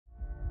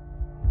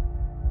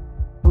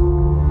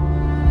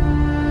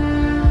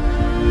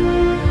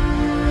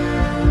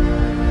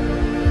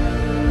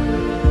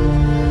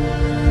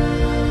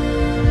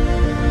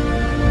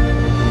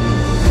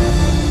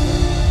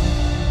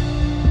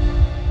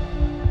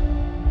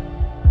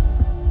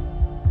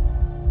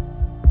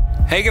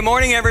Hey, good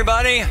morning,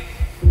 everybody.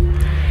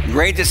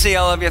 Great to see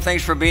all of you.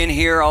 Thanks for being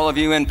here, all of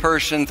you in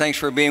person. Thanks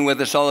for being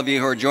with us, all of you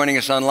who are joining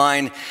us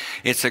online.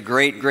 It's a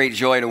great, great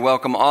joy to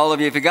welcome all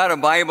of you. If you got a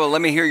Bible,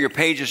 let me hear your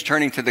pages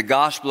turning to the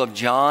Gospel of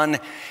John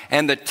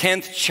and the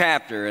 10th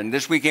chapter. And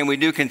this weekend, we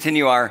do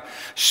continue our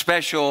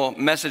special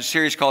message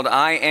series called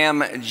I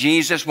Am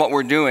Jesus. What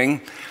we're doing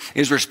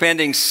is we're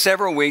spending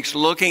several weeks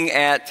looking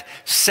at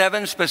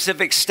 7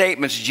 specific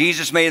statements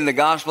Jesus made in the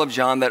Gospel of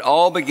John that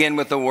all begin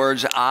with the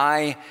words,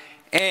 I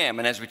am.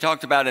 And as we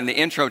talked about in the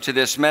intro to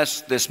this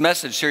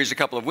message series a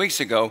couple of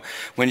weeks ago,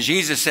 when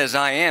Jesus says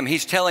I am,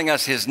 he's telling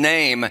us his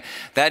name.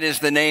 That is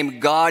the name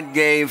God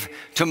gave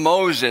to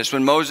Moses.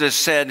 When Moses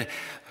said,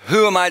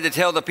 who am I to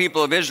tell the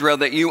people of Israel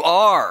that you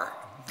are?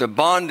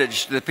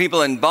 The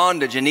people in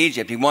bondage in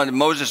Egypt. He wanted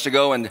Moses to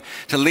go and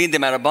to lead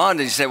them out of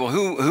bondage. He said, well,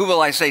 who will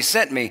I say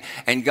sent me?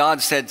 And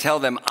God said, tell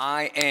them,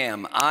 I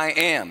am, I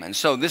am. And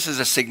so this is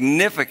a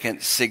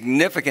significant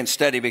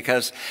study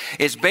because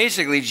it's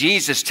basically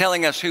Jesus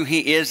telling us who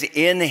he is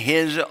in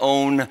his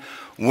own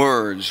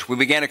words. We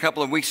began a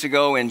couple of weeks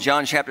ago in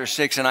John chapter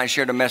 6, and I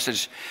shared a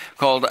message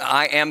called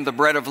I Am the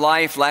Bread of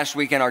Life. Last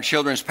weekend, our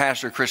children's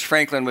pastor, Chris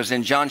Franklin, was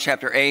in John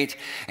chapter 8,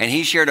 and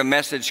he shared a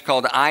message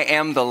called I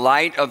Am the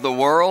Light of the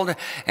World.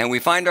 And we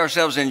find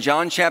ourselves in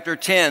John chapter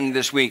 10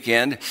 this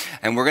weekend,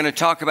 and we're going to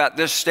talk about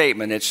this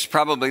statement. It's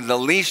probably the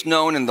least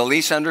known and the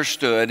least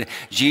understood.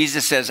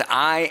 Jesus says,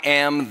 I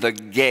am the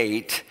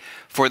gate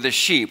for the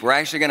sheep. We're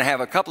actually going to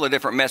have a couple of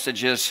different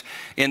messages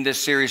in this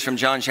series from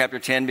John chapter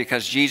 10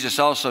 because Jesus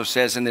also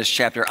says in this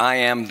chapter, I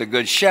am the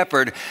good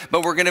shepherd.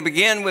 But we're going to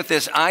begin with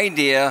this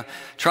idea,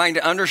 trying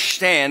to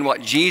understand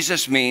what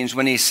Jesus means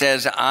when he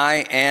says,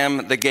 I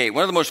am the gate.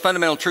 One of the most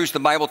fundamental truths the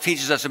Bible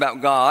teaches us about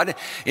God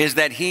is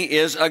that he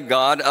is a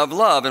God of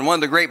love. And one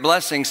of the great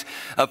blessings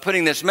of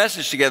putting this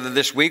message together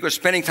this week was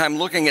spending time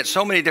looking at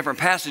so many different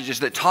passages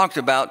that talked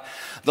about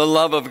the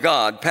love of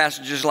God.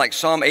 Passages like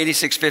Psalm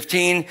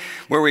 86:15,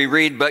 where we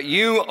read, but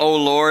you, O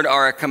Lord,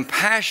 are a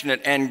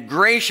compassionate and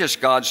gracious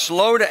God,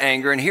 slow to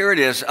anger. And here it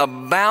is,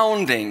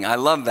 abounding. I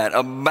love that.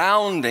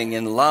 Abounding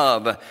in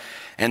love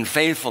and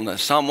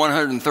faithfulness. Psalm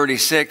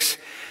 136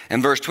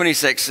 and verse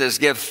 26 says,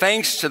 give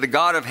thanks to the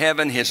God of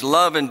heaven. His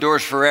love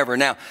endures forever.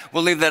 Now,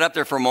 we'll leave that up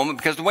there for a moment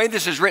because the way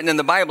this is written in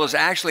the Bible is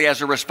actually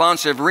as a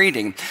responsive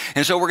reading.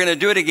 And so we're going to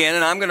do it again,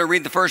 and I'm going to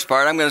read the first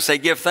part. I'm going to say,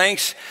 give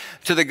thanks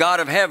to the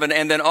God of heaven,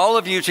 and then all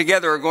of you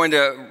together are going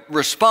to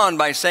respond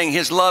by saying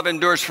his love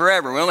endures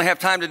forever. We only have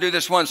time to do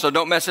this once, so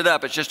don't mess it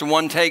up. It's just a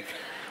one take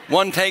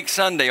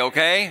Sunday,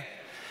 okay?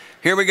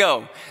 Here we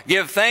go.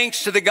 Give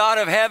thanks to the God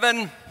of heaven.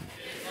 His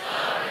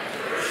love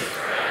endures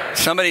forever.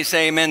 Somebody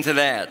say amen to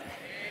that.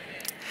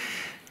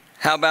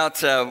 How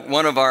about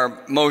one of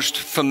our most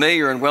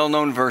familiar and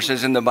well-known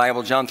verses in the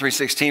Bible, John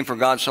 3:16, for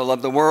God so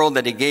loved the world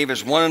that he gave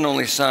his one and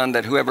only son,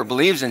 that whoever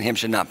believes in him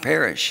should not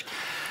perish,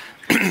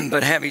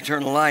 but have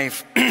eternal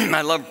life.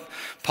 I love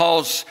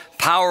Paul's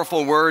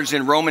powerful words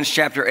in Romans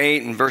chapter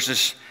 8 and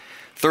verse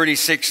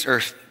 38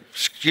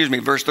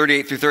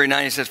 through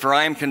 39. He says, for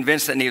I am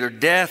convinced that neither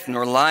death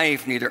nor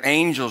life, neither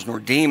angels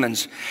nor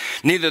demons,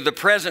 neither the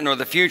present nor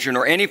the future,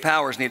 nor any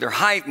powers, neither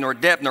height nor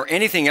depth, nor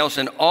anything else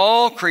in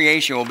all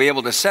creation will be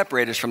able to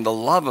separate us from the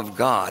love of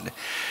God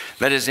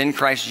that is in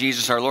Christ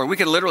Jesus our Lord. We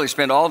could literally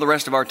spend all the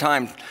rest of our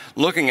time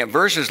looking at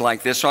verses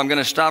like this, so I'm going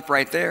to stop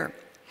right there.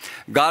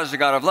 God is the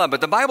God of love.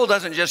 But the Bible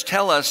doesn't just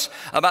tell us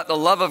about the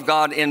love of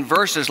God in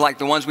verses like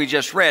the ones we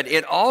just read.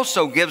 It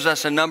also gives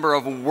us a number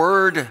of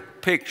word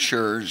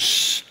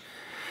pictures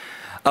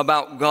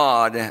about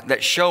God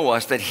that show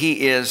us that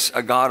he is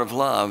a God of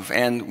love.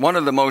 And one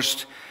of the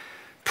most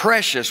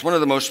precious, one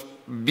of the most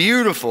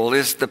beautiful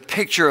is the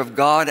picture of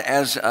God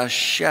as a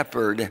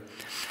shepherd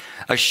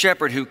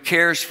who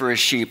cares for his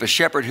sheep, a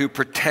shepherd who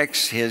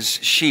protects his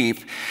sheep,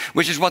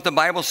 which is what the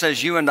Bible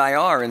says you and I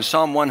are. In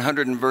Psalm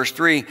 100 and verse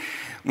 3,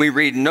 we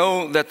read,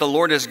 know that the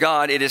Lord is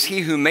God, it is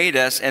he who made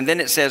us. And then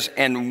it says,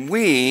 and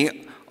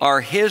we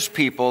are his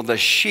people, the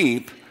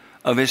sheep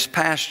of his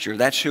pasture.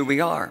 That's who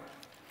we are.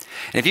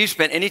 And if you've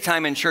spent any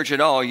time in church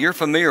at all, you're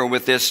familiar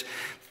with this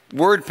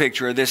word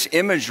picture, this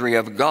imagery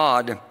of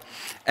God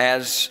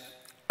as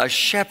a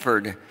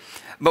shepherd.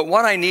 But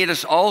what I need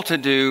us all to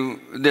do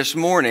this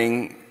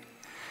morning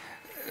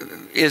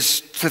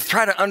is to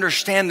try to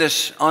understand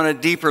this on a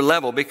deeper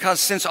level, because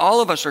since all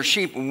of us are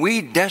sheep,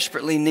 we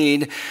desperately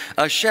need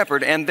a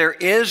shepherd, and there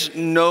is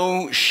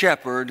no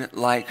shepherd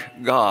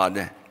like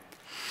God.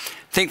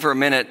 Think for a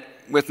minute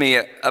with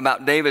me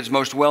about David's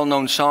most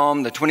well-known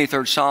psalm, the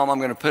 23rd Psalm. I'm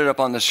going to put it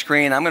up on the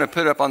screen. I'm going to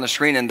put it up on the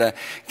screen in the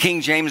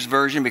King James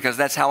Version because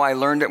that's how I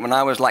learned it when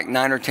I was like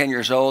 9 or 10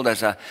 years old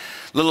as a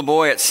little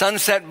boy at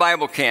Sunset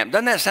Bible Camp.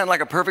 Doesn't that sound like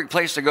a perfect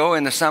place to go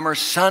in the summer?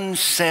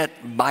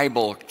 Sunset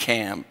Bible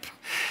Camp.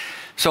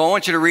 So I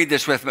want you to read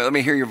this with me. Let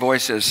me hear your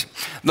voices.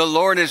 The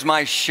Lord is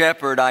my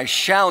shepherd, I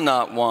shall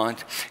not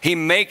want. He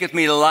maketh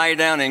me to lie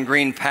down in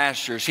green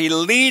pastures. He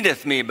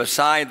leadeth me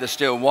beside the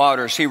still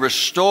waters. He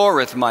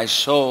restoreth my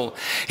soul.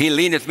 He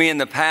leadeth me in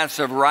the paths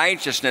of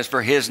righteousness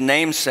for his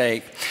name's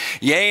sake.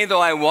 Yea,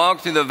 though I walk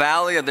through the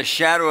valley of the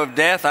shadow of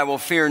death, I will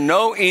fear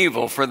no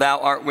evil, for thou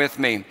art with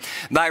me.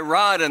 Thy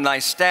rod and thy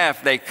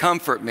staff, they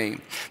comfort me.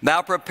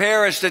 Thou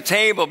preparest a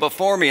table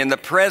before me in the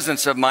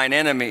presence of mine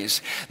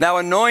enemies.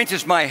 Thou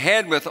anointest my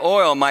head with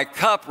oil, my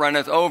cup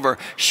runneth over.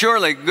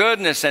 Surely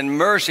goodness and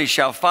mercy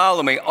shall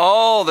follow me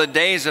all the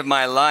days of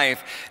my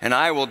life, and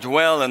I will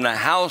dwell in the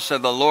house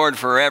of the Lord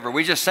forever.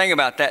 We just sang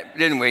about that,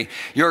 didn't we?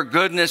 Your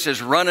goodness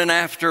is running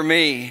after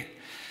me.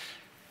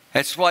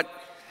 That's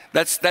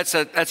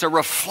a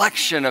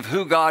reflection of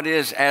who God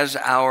is as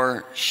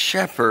our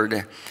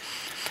shepherd.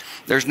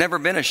 There's never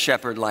been a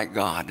shepherd like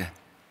God.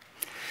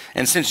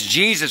 And since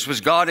Jesus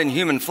was God in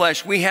human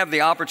flesh, we have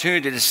the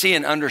opportunity to see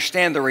and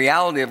understand the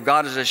reality of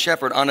God as a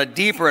shepherd on a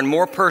deeper and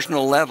more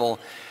personal level.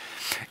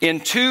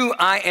 In two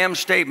I am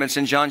statements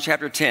in John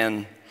chapter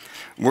 10,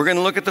 we're going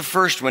to look at the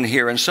first one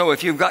here. And so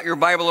if you've got your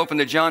Bible open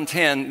to John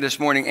 10 this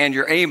morning and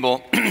you're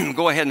able,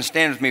 go ahead and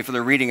stand with me for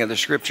the reading of the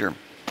scripture.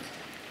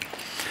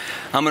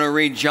 I'm going to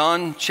read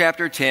John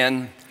chapter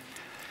 10,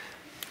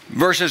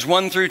 verses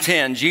 1 through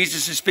 10.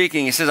 Jesus is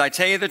speaking. He says, I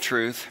tell you the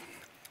truth.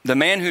 The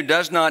man who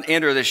does not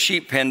enter the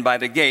sheep pen by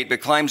the gate,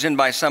 but climbs in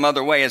by some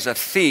other way, is a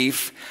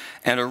thief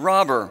and a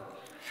robber.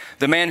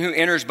 The man who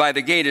enters by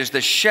the gate is the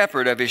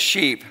shepherd of his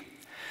sheep.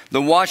 The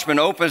watchman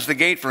opens the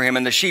gate for him,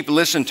 and the sheep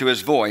listen to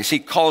his voice. He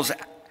calls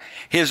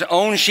his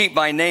own sheep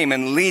by name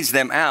and leads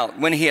them out.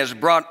 When he has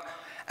brought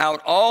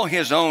out all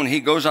his own, he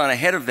goes on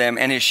ahead of them,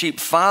 and his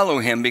sheep follow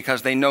him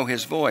because they know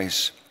his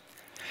voice.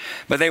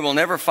 But they will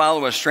never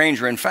follow a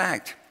stranger. In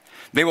fact,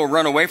 they will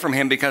run away from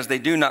him because they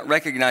do not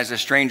recognize a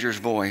stranger's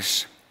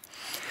voice.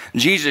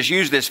 Jesus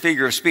used this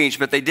figure of speech,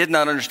 but they did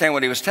not understand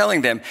what he was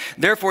telling them.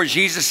 Therefore,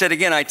 Jesus said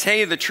again, I tell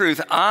you the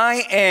truth,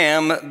 I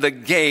am the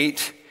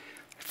gate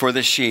for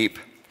the sheep.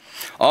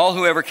 All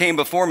who ever came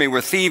before me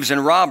were thieves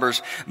and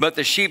robbers, but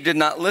the sheep did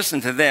not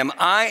listen to them.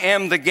 I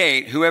am the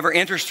gate. Whoever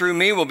enters through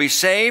me will be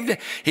saved.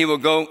 He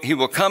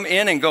will come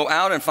in and go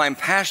out and find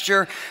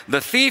pasture.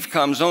 The thief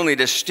comes only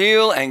to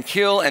steal and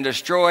kill and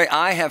destroy.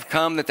 I have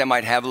come that they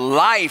might have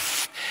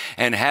life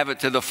and have it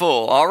to the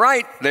full. All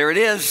right, there it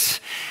is.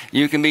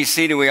 You can be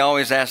seated. We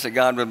always ask that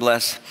God would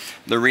bless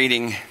the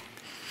reading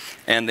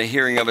and the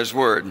hearing of his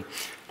word.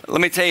 Let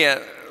me tell you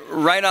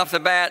right off the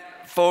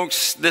bat,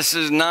 folks, this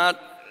is not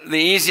the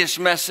easiest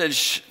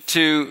message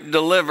to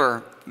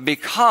deliver,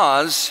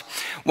 because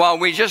while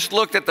we just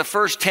looked at the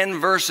first 10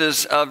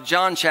 verses of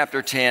John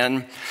chapter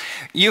 10,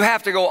 you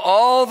have to go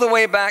all the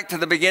way back to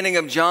the beginning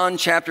of John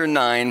chapter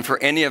 9 for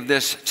any of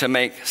this to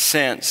make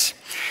sense.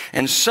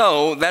 And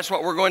so that's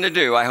what we're going to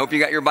do. I hope you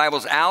got your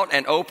Bibles out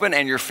and open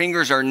and your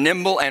fingers are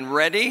nimble and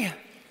ready,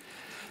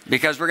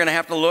 because we're going to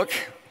have to look.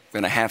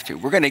 We're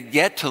going to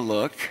get to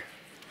look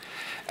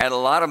at a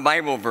lot of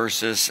Bible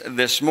verses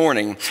this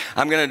morning.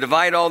 I'm going to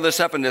divide all this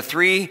up into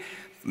three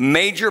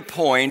major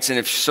points. And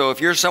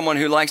if you're someone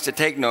who likes to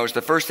take notes,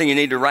 the first thing you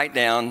need to write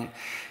down,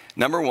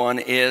 number one,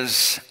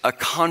 is a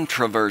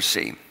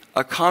controversy.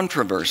 A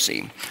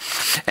controversy.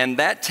 And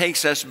that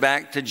takes us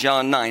back to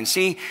John 9.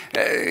 See,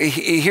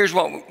 here's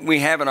what we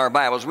have in our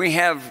Bibles. We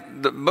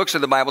have the books of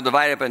the Bible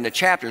divided up into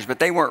chapters, but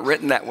they weren't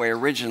written that way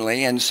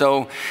originally. And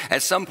so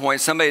at some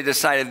point, somebody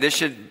decided this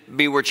should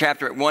be where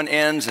chapter 1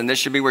 ends, and this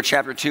should be where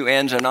chapter 2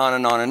 ends, and on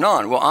and on and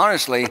on. Well,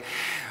 honestly,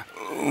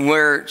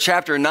 where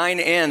chapter 9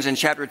 ends and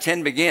chapter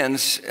 10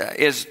 begins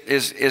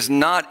is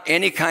not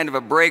any kind of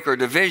a break or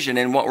division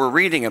in what we're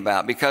reading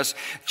about, because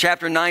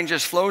chapter 9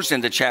 just flows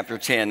into chapter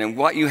 10. And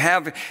what you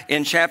have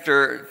in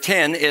chapter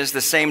 10 is the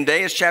same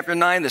day as chapter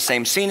 9, the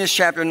same scene as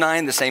chapter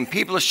 9, the same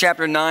people as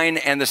chapter 9,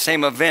 and the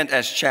same event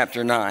as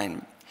chapter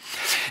 9.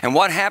 And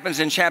what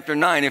happens in chapter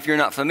 9, if you're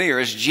not familiar,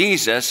 is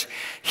Jesus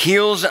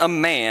heals a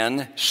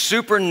man,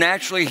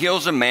 supernaturally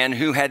heals a man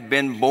who had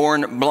been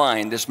born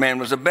blind. This man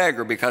was a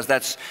beggar, because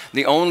that's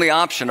the only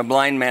option a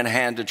blind man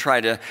had to try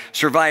to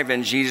survive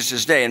in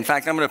Jesus' day. In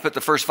fact, I'm going to put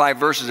the first 5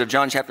 verses of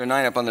John chapter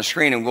 9 up on the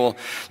screen, and we'll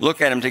look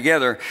at them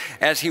together.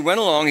 As he went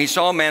along, he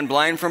saw a man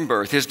blind from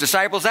birth. His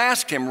disciples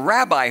asked him,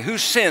 Rabbi, who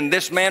sinned,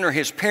 this man or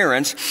his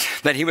parents,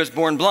 that he was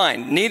born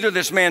blind? Neither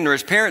this man nor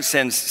his parents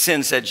sinned,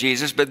 said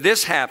Jesus, but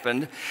this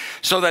happened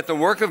so that the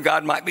work of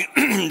God might be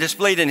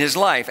displayed in his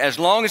life. As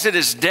long as it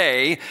is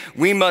day,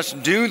 we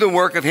must do the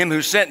work of him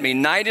who sent me.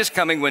 Night is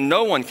coming when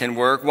no one can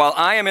work. While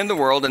I am in the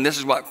world, and this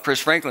is what Chris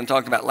Franklin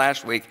talked about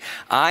last week,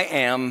 I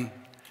am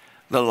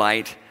the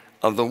light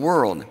of the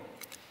world.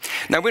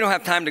 Now, we don't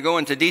have time to go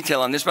into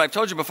detail on this, but I've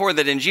told you before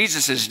that in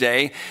Jesus'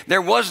 day,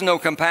 there was no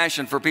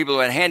compassion for people who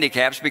had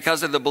handicaps,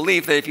 because of the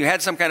belief that if you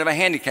had some kind of a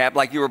handicap,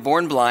 like you were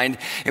born blind,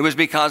 it was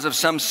because of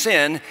some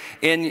sin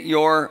in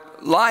your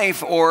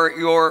life or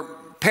your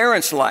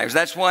parents' lives.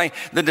 That's why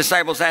the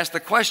disciples asked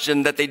the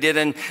question that they did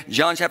in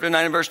John chapter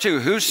 9 and verse 2.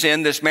 Who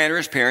sinned, this man or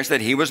his parents,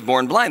 that he was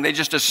born blind? They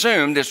just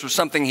assumed this was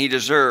something he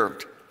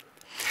deserved.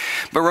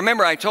 But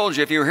remember, I told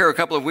you, if you were here a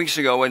couple of weeks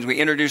ago when we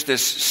introduced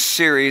this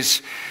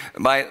series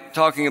by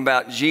talking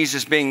about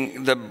Jesus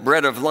being the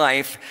bread of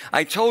life,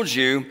 I told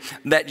you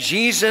that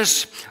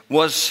Jesus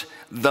was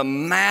the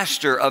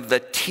master of the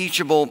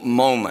teachable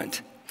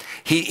moment.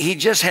 He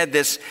just had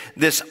this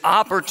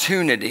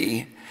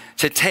opportunity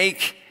to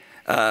take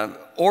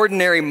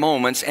ordinary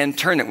moments and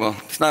turn it, well,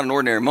 it's not an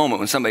ordinary moment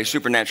when somebody's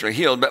supernaturally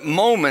healed, but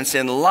moments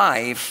in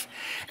life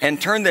and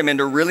turn them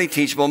into really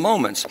teachable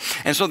moments.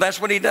 And so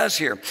that's what he does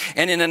here.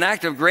 And in an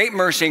act of great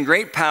mercy and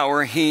great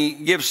power, he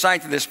gives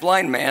sight to this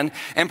blind man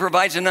and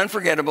provides an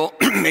unforgettable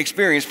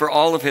experience for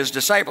all of his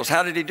disciples.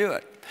 How did he do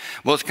it?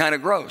 Well, it's kind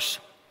of gross.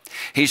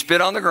 He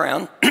spit on the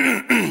ground.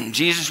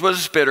 Jesus was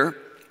a spitter,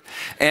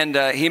 and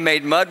he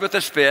made mud with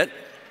a spit.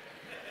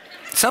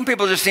 Some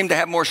people just seem to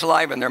have more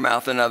saliva in their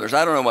mouth than others.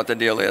 I don't know what the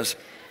deal is.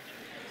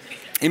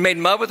 He made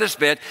mud with a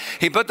spit.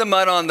 He put the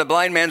mud on the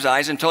blind man's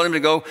eyes and told him to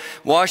go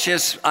wash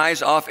his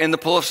eyes off in the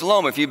pool of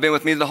Siloam. If you've been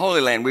with me to the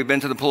Holy Land, we've been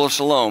to the pool of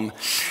Siloam.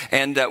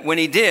 And when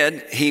he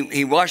did,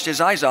 he washed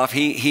his eyes off.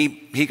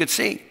 He could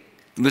see.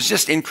 It was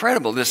just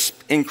incredible, this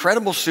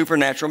incredible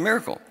supernatural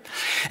miracle.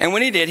 And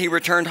when he did, he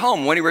returned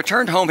home. When he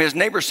returned home, his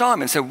neighbor saw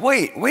him and said,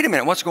 wait a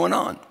minute, what's going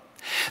on?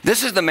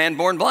 This is the man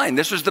born blind.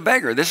 This was the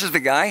beggar. This is the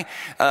guy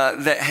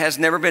that has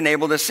never been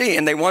able to see.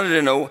 And they wanted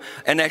to know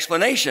an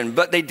explanation,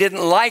 but they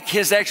didn't like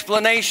his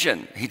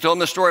explanation. He told them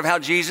the story of how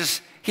Jesus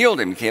healed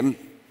him, gave him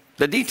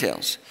the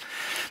details.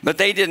 But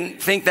they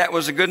didn't think that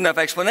was a good enough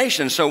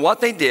explanation. So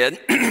what they did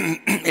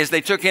is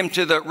they took him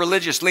to the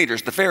religious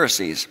leaders, the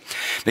Pharisees,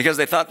 because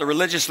they thought the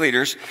religious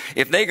leaders,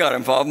 if they got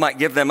involved, might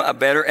give them a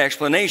better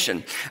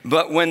explanation.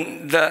 But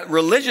when the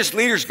religious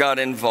leaders got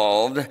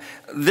involved,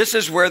 this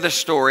is where the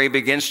story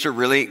begins to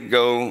really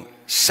go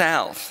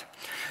south,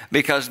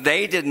 because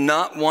they did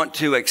not want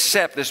to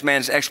accept this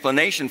man's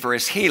explanation for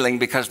his healing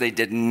because they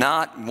did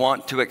not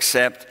want to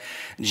accept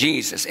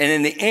Jesus. And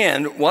in the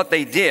end, what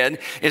they did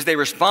is they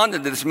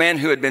responded to this man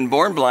who had been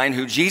born blind,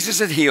 who Jesus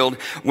had healed,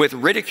 with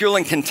ridicule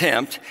and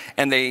contempt,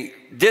 and they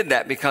did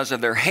that because of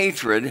their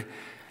hatred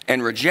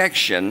and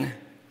rejection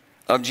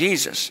of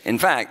Jesus. In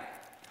fact,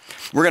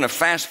 we're going to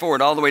fast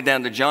forward all the way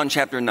down to John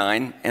chapter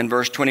 9 and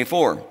verse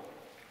 24.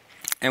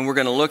 And we're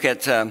going to look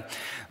at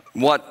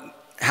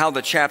how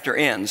the chapter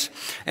ends.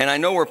 And I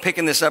know we're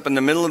picking this up in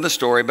the middle of the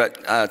story,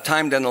 but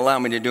time doesn't allow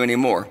me to do any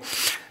more.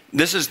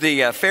 This is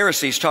the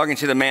Pharisees talking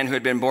to the man who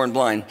had been born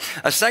blind.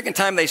 A second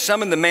time they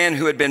summoned the man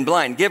who had been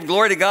blind. Give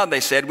glory to God, they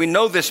said. We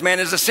know this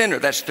man is a sinner.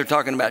 They're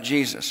talking about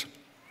Jesus.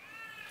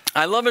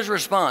 I love his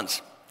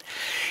response.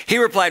 He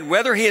replied,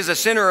 whether he is a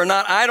sinner or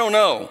not, I don't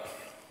know.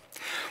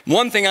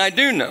 One thing I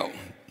do know.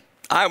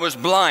 I was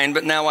blind,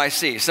 but now I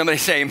see. Somebody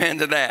say amen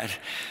to that.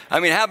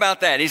 I mean, how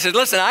about that? He said,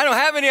 listen, I don't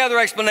have any other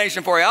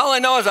explanation for you. All I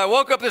know is I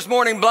woke up this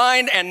morning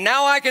blind, and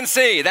now I can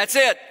see. That's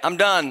it. I'm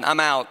done. I'm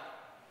out.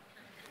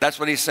 That's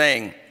what he's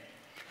saying.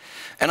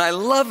 And I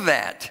love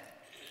that.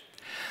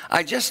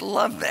 I just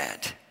love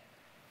that.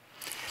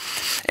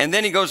 And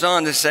then he goes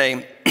on to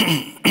say,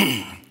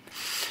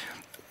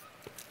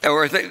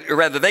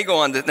 they go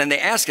on, then they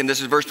ask him, this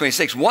is verse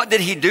 26, what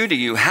did he do to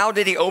you? How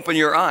did he open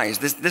your eyes?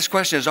 This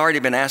question has already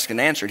been asked and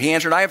answered. He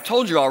answered, I have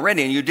told you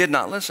already, and you did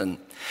not listen.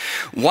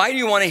 Why do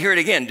you want to hear it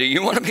again? Do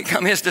you want to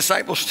become his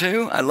disciples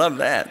too? I love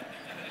that.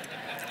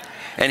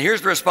 And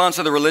here's the response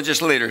of the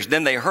religious leaders.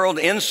 Then they hurled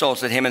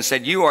insults at him and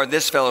said, you are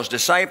this fellow's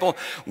disciple.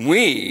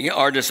 We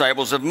are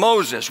disciples of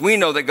Moses. We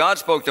know that God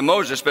spoke to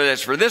Moses, but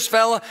as for this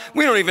fellow,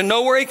 we don't even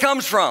know where he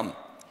comes from.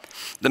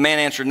 The man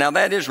answered, now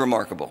that is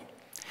remarkable.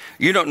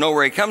 You don't know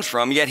where he comes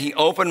from, yet he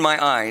opened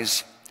my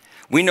eyes.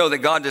 We know that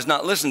God does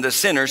not listen to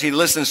sinners. He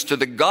listens to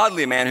the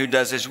godly man who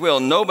does his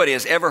will. Nobody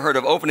has ever heard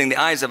of opening the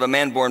eyes of a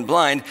man born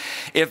blind.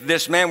 If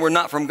this man were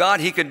not from God,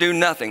 he could do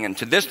nothing. And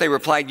to this they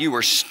replied, you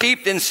were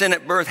steeped in sin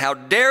at birth. How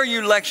dare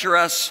you lecture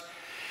us?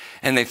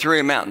 And they threw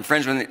him out. And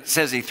friends, when it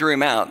says he threw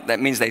him out, that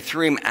means they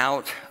threw him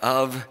out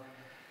of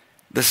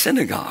the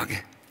synagogue.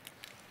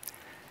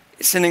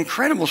 It's an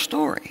incredible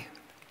story.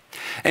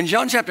 And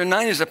John chapter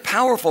 9 is a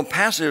powerful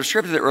passage of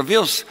scripture that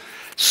reveals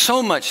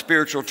so much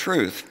spiritual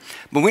truth.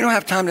 But we don't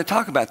have time to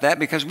talk about that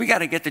because we got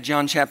to get to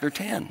John chapter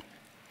 10.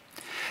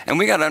 And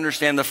we got to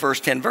understand the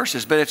first 10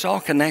 verses, but it's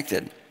all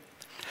connected.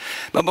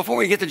 But before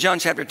we get to John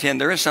chapter 10,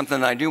 there is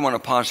something that I do want to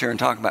pause here and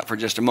talk about for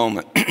just a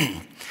moment.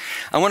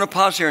 I want to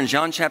pause here in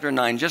John chapter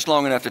 9 just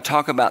long enough to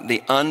talk about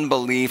the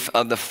unbelief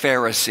of the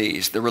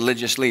Pharisees, the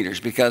religious leaders,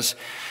 because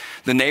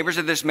the neighbors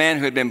of this man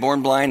who had been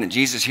born blind and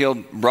Jesus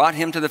healed brought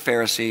him to the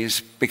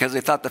Pharisees because they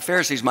thought the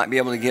Pharisees might be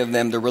able to give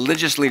them, the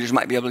religious leaders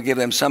might be able to give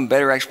them some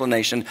better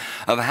explanation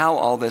of how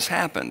all this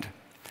happened.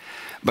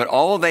 But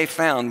all they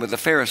found with the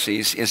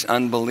Pharisees is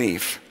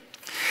unbelief.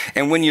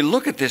 And when you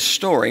look at this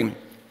story,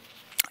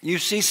 you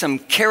see some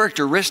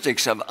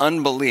characteristics of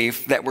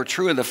unbelief that were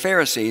true of the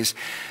Pharisees,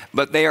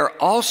 but they are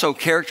also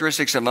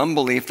characteristics of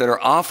unbelief that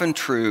are often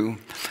true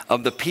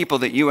of the people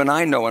that you and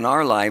I know in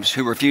our lives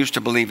who refuse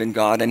to believe in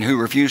God and who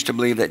refuse to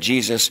believe that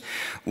Jesus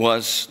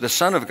was the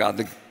Son of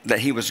God, that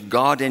he was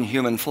God in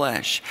human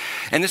flesh.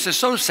 And this is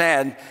so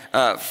sad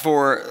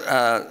for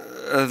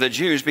the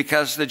Jews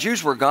because the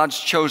Jews were God's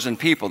chosen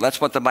people.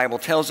 That's what the Bible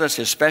tells us,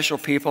 his special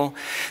people.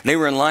 They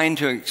were in line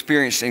to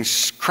experience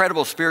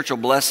incredible spiritual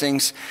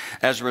blessings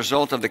as a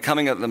result of the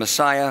coming of the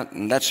Messiah,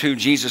 and that's who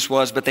Jesus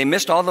was, but they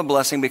missed all the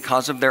blessing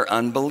because of their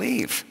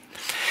unbelief.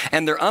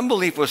 And their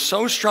unbelief was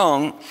so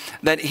strong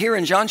that here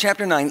in John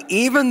chapter 9,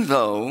 even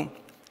though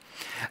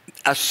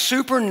a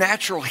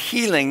supernatural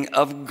healing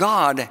of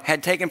God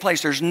had taken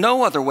place, there's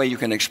no other way you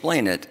can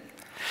explain it.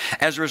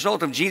 As a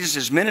result of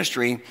Jesus'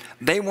 ministry,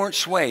 they weren't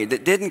swayed.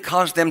 It didn't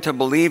cause them to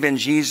believe in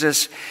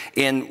Jesus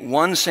in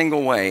one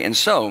single way. And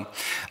so,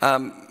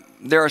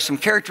 there are some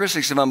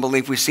characteristics of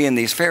unbelief we see in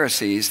these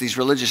Pharisees, these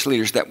religious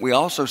leaders, that we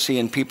also see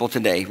in people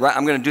today.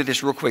 I'm going to do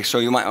this real quick, so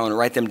you might want to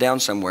write them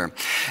down somewhere.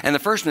 And the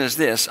first one is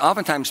this.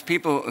 Oftentimes,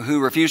 people who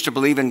refuse to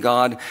believe in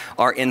God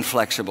are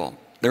inflexible.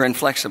 They're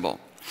inflexible.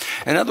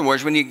 In other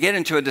words, when you get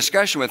into a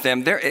discussion with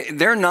them,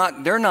 they're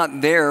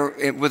not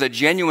there with a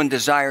genuine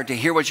desire to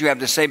hear what you have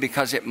to say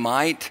because it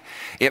might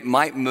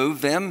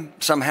move them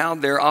somehow.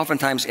 They're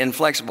oftentimes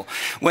inflexible.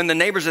 When the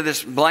neighbors of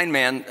this blind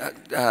man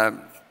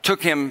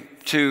took him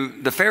to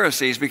the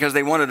Pharisees because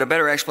they wanted a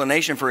better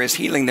explanation for his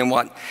healing than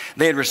what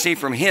they had received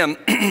from him,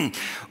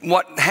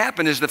 what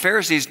happened is the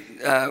Pharisees,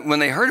 when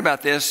they heard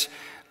about this,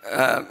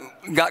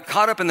 got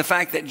caught up in the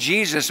fact that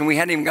Jesus, and we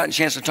hadn't even gotten a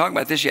chance to talk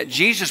about this yet,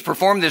 Jesus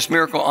performed this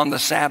miracle on the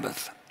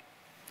Sabbath.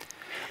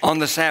 On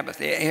the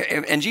Sabbath.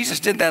 And Jesus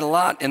did that a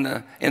lot in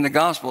the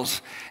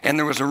Gospels, and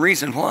there was a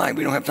reason why.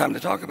 We don't have time to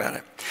talk about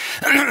it.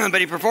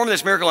 But he performed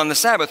this miracle on the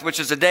Sabbath, which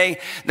is a day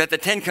that the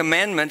Ten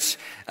Commandments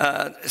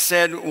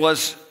said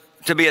was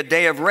to be a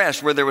day of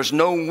rest where there was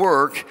no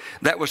work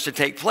that was to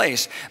take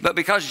place. But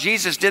because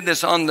Jesus did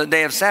this on the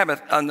day of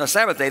Sabbath, on the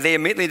Sabbath day, they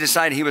immediately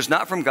decided he was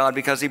not from God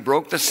because he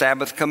broke the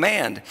Sabbath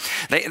command.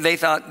 They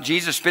thought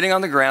Jesus spitting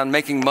on the ground,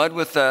 making mud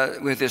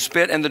with his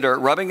spit and the dirt,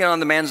 rubbing it on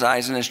the man's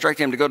eyes and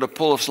instructing him to go to the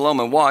pool of Siloam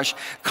and wash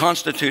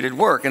constituted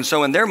work. And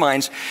so in their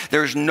minds,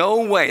 there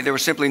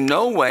was simply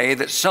no way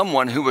that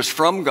someone who was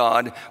from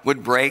God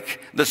would break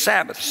the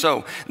Sabbath.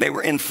 So they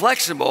were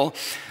inflexible.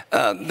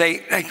 They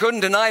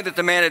couldn't deny that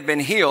the man had been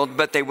healed,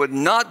 but they would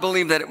not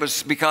believe that it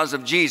was because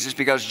of Jesus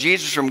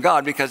from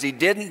God, because he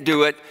didn't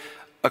do it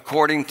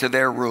according to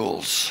their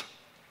rules.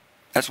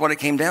 That's what it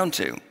came down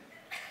to.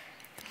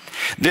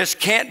 This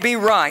can't be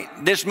right.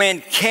 This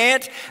man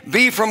can't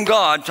be from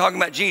God, talking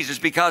about Jesus,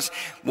 because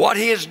what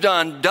he has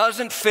done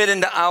doesn't fit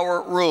into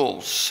our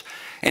rules.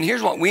 And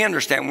here's what we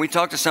understand when we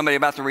talk to somebody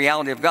about the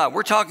reality of God.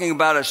 We're talking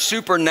about a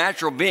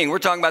supernatural being. We're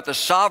talking about the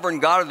sovereign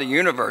God of the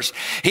universe.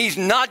 He's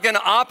not going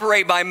to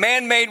operate by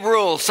man-made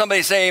rules.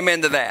 Somebody say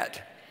amen to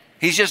that.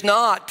 He's just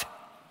not.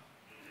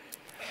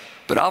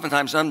 But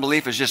oftentimes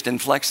unbelief is just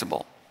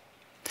inflexible.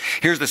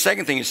 Here's the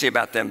second thing you see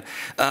about them,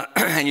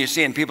 and you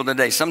see in people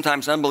today.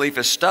 Sometimes unbelief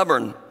is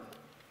stubborn.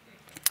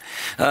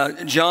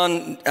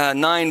 John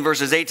 9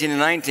 verses 18 and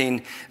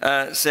 19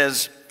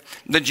 says,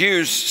 the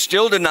Jews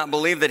still did not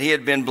believe that he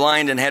had been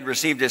blind and had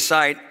received his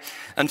sight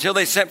until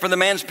they sent for the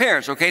man's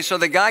parents. Okay, so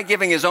the guy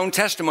giving his own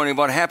testimony of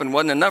what happened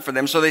wasn't enough for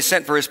them, so they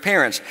sent for his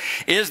parents.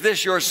 Is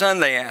this your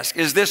son, they asked?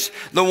 Is this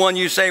the one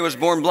you say was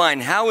born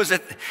blind? How is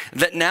it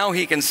that now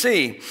he can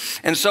see?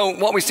 And so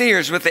what we see here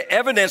is with the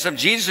evidence of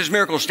Jesus'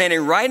 miracle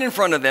standing right in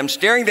front of them,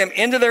 staring them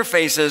into their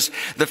faces,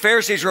 the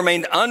Pharisees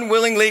remained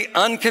willingly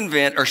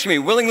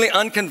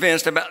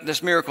unconvinced about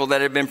this miracle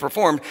that had been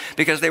performed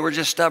because they were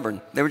just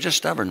stubborn. They were just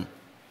stubborn.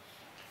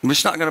 We're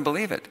just not going to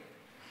believe it.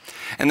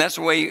 And that's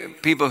the way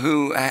people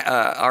who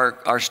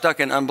are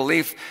stuck in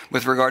unbelief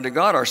with regard to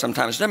God are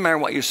sometimes. It doesn't matter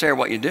what you say or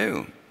what you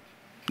do.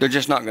 They're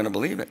just not going to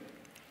believe it.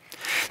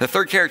 The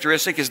third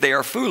characteristic is they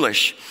are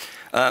foolish.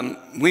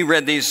 We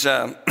read these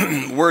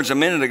words a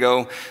minute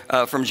ago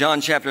from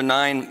John chapter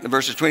 9,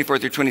 verses 24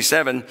 through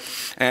 27.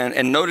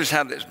 And notice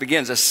how this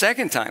begins. A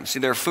second time, see,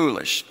 they're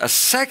foolish. A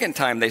second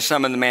time they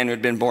summoned the man who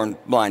had been born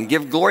blind.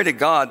 Give glory to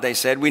God, they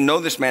said. We know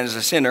this man is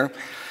a sinner.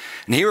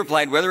 And he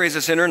replied, whether he's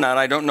a sinner or not,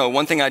 I don't know.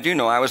 One thing I do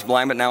know, I was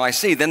blind, but now I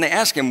see. Then they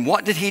asked him,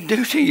 what did he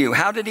do to you?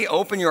 How did he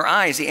open your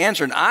eyes? He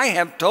answered, I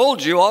have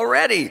told you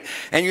already,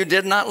 and you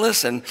did not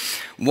listen.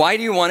 Why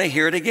do you want to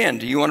hear it again?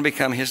 Do you want to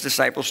become his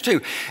disciples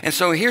too? And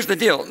so here's the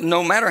deal.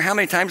 No matter how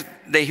many times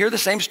they hear the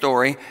same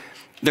story,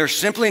 they're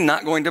simply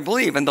not going to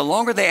believe. And the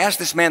longer they ask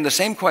this man the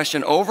same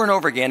question over and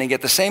over again and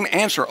get the same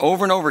answer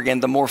over and over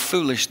again, the more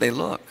foolish they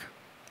look.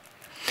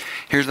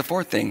 Here's the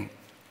fourth thing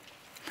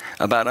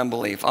about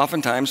unbelief.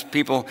 Oftentimes,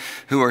 people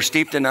who are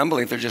steeped in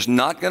unbelief, they're just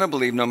not going to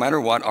believe no matter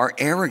what, are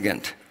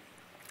arrogant.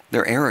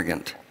 They're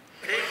arrogant.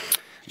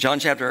 John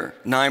chapter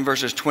 9,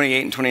 verses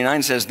 28 and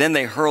 29 says, then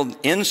they hurled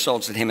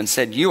insults at him and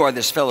said, you are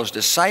this fellow's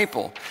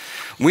disciple.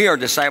 We are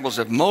disciples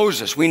of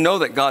Moses. We know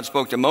that God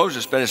spoke to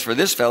Moses, but as for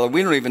this fellow,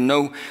 we don't even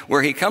know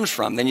where he comes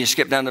from. Then you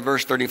skip down to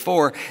verse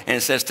 34, and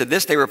it says, to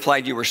this they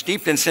replied, you were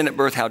steeped in sin at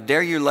birth. How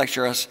dare you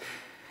lecture us?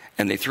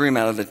 And they threw him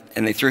out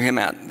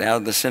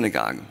of the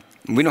synagogue.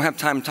 We don't have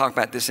time to talk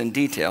about this in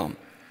detail,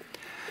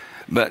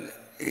 but,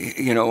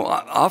 you know,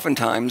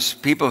 oftentimes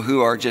people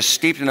who are just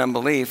steeped in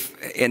unbelief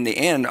in the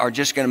end are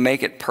just going to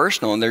make it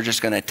personal, and they're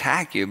just going to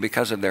attack you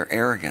because of their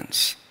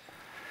arrogance.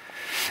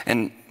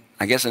 And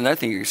I guess another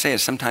thing you could say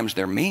is sometimes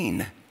they're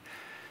mean,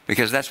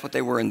 because that's what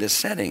they were in this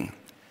setting.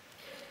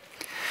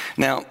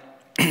 Now,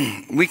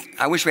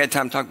 I wish we had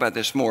time to talk about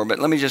this more, but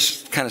let me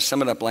just kind of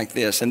sum it up like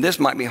this. And this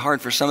might be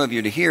hard for some of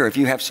you to hear if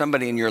you have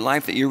somebody in your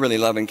life that you really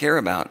love and care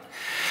about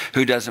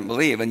who doesn't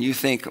believe, and you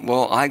think,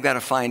 well, I've got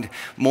to find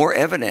more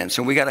evidence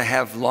and we got to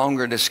have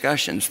longer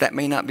discussions. That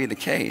may not be the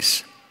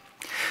case.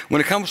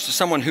 When it comes to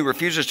someone who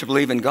refuses to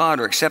believe in God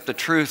or accept the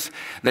truth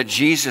that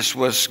Jesus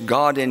was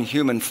God in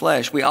human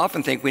flesh, we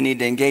often think we need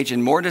to engage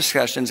in more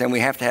discussions and we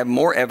have to have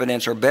more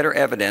evidence or better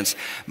evidence.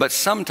 But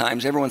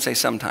sometimes, everyone say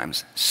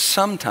sometimes,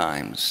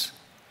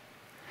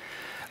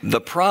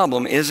 the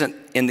problem isn't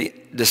in the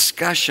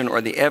discussion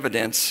or the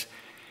evidence.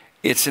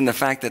 It's in the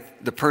fact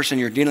that the person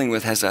you're dealing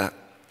with has a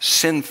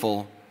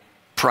sinful,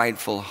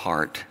 prideful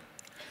heart.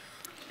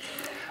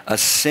 A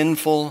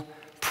sinful,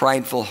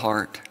 prideful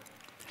heart.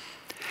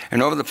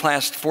 And over the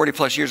past 40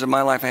 plus years of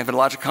my life, I've had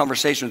lots of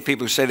conversations with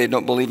people who say they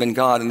don't believe in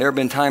God. And there have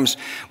been times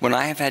when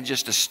I've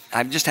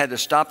just had to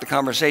stop the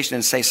conversation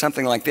and say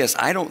something like this: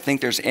 I don't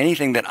think there's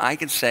anything that I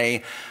could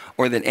say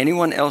or that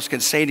anyone else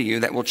could say to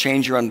you that will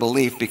change your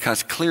unbelief,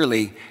 because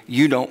clearly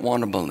you don't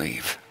want to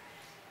believe.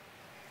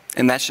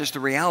 And that's just the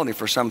reality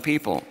for some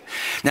people.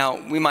 Now,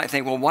 we might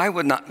think, well, why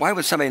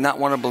would somebody not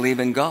want to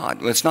believe in God?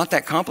 Well, it's not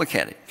that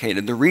complicated.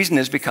 The reason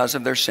is because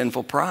of their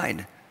sinful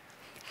pride.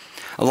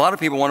 A lot of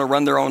people want to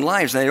run their own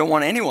lives, and they don't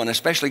want anyone,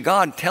 especially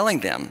God, telling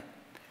them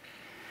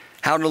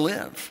how to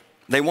live.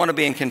 They want to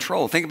be in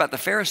control. Think about the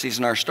Pharisees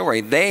in our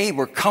story. They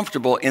were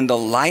comfortable in the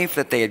life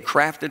that they had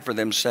crafted for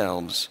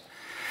themselves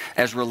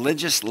as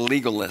religious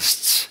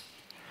legalists.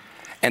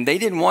 And they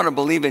didn't want to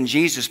believe in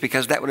Jesus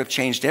because that would have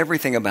changed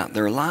everything about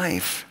their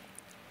life.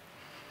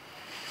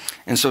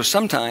 And so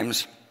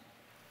sometimes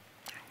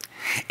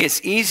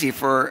it's easy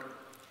for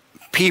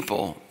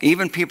people,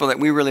 even people that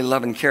we really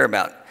love and care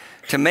about,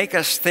 to make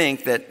us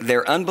think that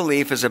their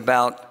unbelief is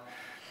about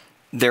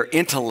their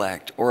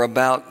intellect or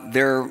about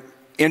their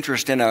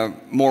interest in a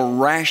more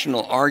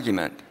rational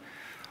argument,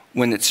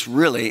 when it's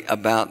really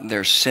about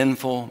their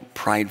sinful,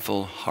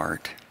 prideful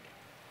heart.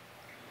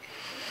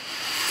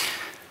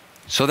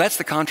 So that's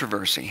the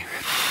controversy.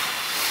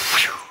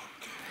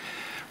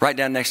 Right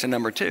down next to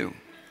number 2.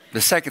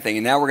 The second thing,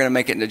 and now we're going to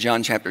make it into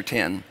John chapter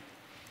 10.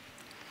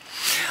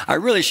 I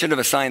really should have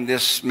assigned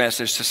this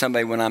message to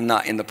somebody when I'm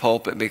not in the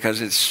pulpit, because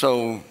it's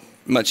so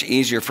much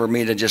easier for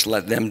me to just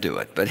let them do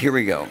it. But here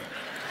we go.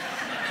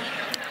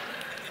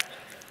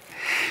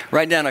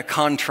 Write down a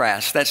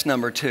contrast. That's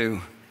number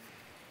 2.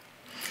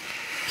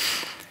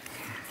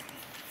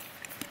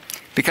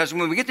 Because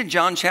when we get to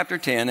John chapter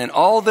 10, and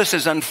all this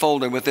is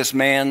unfolded with this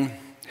man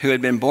who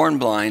had been born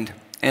blind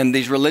and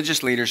these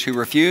religious leaders who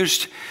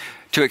refused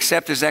to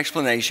accept his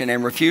explanation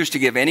and refused to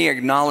give any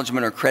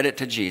acknowledgement or credit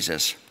to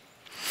Jesus,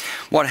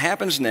 what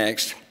happens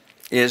next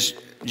is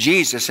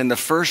Jesus, in the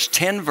first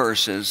 10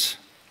 verses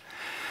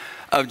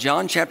of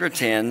John chapter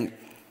 10,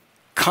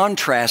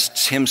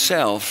 contrasts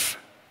himself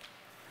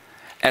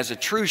as a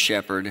true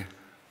shepherd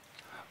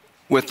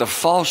with the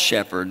false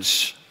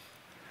shepherds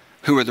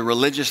who were the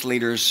religious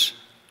leaders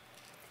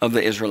of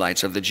the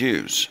Israelites, of the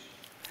Jews.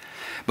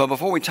 But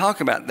before we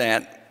talk about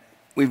that,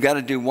 we've got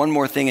to do one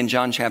more thing in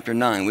John chapter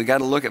 9. We've got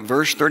to look at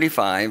verse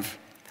 35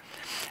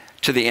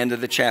 to the end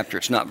of the chapter.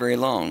 It's not very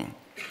long.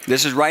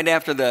 This is right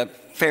after the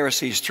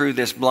Pharisees threw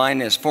this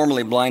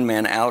formerly blind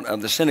man out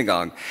of the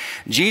synagogue.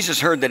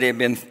 Jesus heard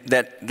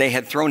that they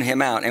had thrown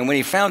him out, and when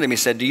he found him, he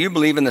said, "Do you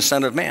believe in the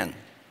Son of Man?"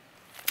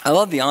 I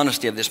love the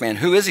honesty of this man.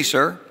 "Who is he,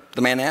 sir?"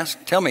 the man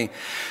asked. "Tell me,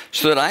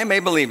 so that I may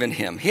believe in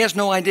him." He has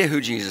no idea who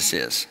Jesus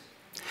is.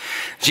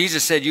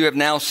 Jesus said, "You have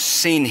now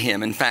seen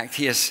him. In fact,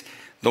 he is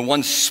the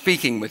one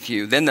speaking with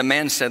you." Then the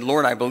man said,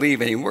 "Lord, I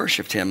believe," and he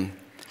worshiped him.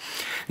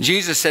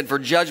 Jesus said, "For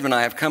judgment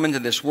I have come into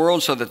this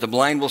world, so that the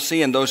blind will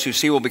see, and those who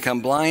see will become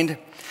blind."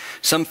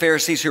 Some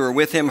Pharisees who were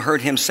with him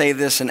heard him say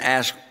this and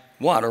asked,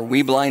 "What, are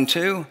we blind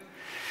too?"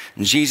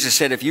 And Jesus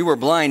said, "If you were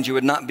blind, you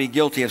would not be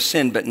guilty of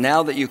sin, but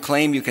now that you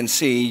claim you can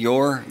see,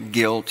 your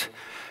guilt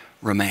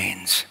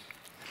remains."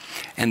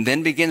 And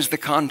then begins the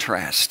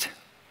contrast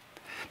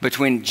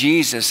between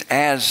Jesus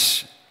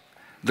as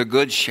the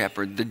good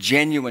shepherd, the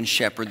genuine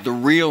shepherd, the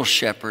real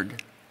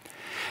shepherd,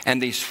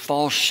 and these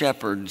false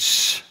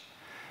shepherds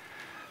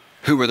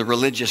who were the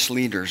religious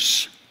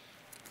leaders.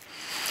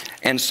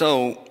 And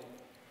so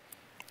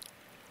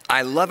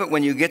I love it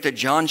when you get to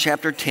John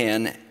chapter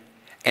 10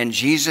 and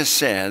Jesus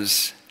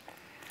says,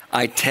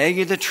 "I tell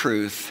you the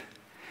truth,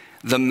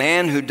 the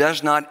man who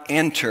does not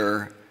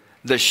enter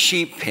the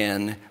sheep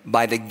pen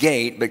by the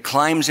gate, but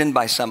climbs in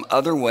by some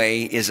other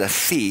way, is a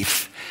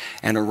thief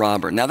and a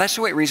robber." Now, that's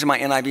the way it reads in my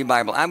NIV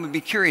Bible. I would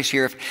be curious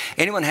here if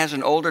anyone has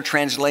an older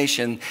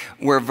translation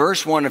where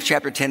verse 1 of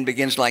chapter 10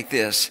 begins like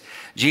this.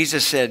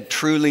 Jesus said,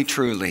 "Truly,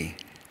 truly."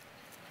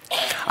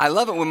 I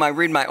love it when I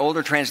read my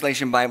older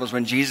translation Bibles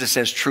when Jesus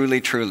says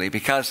 "truly, truly,"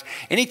 because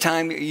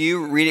anytime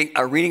you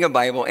are reading a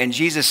Bible and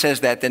Jesus says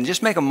that, then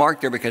just make a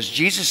mark there, because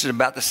Jesus is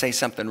about to say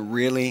something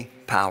really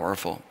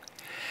powerful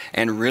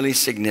and really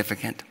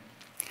significant.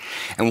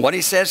 And what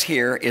he says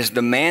here is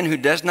the man who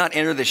does not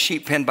enter the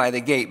sheep pen by the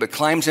gate, but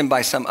climbs in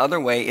by some other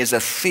way is a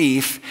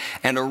thief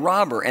and a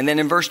robber. And then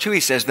in verse 2 he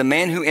says, the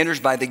man who enters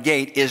by the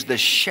gate is the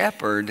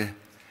shepherd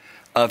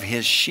of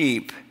his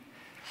sheep.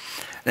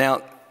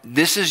 Now,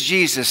 this is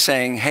Jesus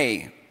saying,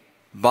 hey,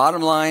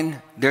 bottom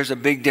line, there's a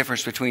big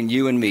difference between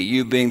you and me,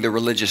 you being the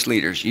religious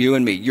leaders, you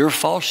and me. You're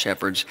false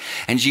shepherds.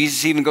 And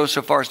Jesus even goes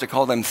so far as to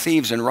call them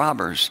thieves and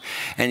robbers.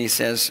 And he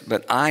says,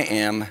 but I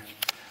am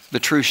the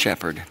true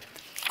shepherd.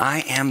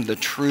 I am the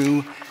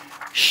true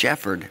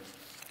shepherd.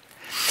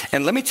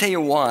 And let me tell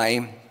you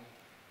why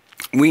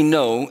we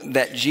know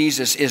that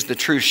Jesus is the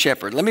true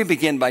shepherd. Let me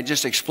begin by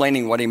just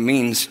explaining what he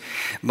means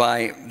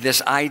by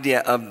this idea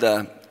of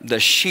the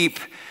sheep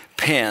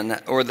pen,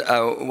 or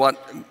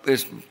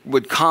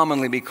would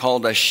commonly be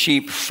called a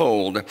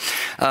sheepfold.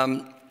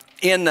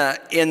 In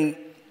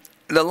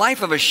the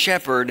life of a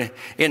shepherd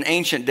in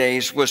ancient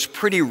days was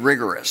pretty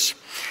rigorous.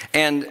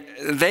 And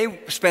they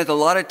spent a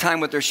lot of time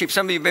with their sheep.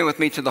 Some of you have been with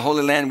me to the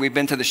Holy Land. We've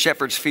been to the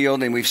shepherd's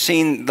field, and we've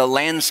seen the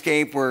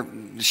landscape where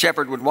the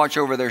shepherd would watch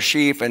over their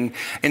sheep. And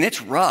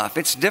it's rough.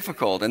 It's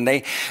difficult.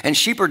 And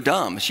sheep are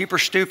dumb. Sheep are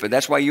stupid.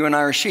 That's why you and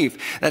I are sheep.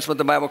 That's what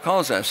the Bible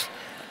calls us.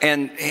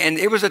 And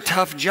it was a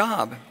tough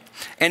job.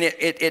 And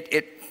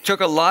it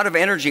took a lot of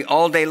energy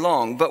all day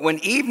long. But when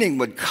evening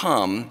would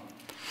come,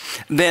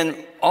 then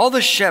all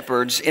the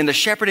shepherds in the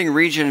shepherding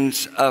region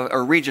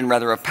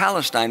of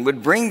Palestine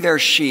would bring their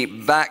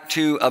sheep back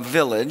to a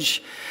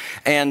village.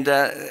 And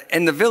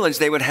in the village,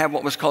 they would have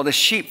what was called a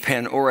sheep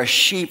pen or a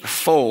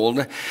sheepfold,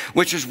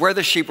 which is where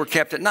the sheep were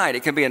kept at night.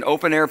 It could be an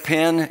open air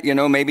pen,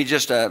 maybe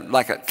just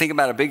think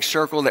about a big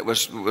circle that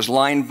was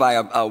lined by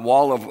a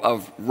wall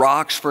of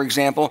rocks, for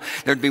example.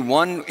 There'd be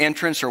one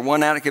entrance or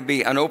one out. It could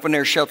be an open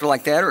air shelter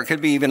like that, or it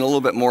could be even a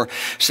little bit more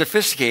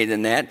sophisticated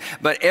than that.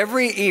 But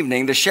every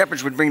evening, the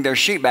shepherds would bring their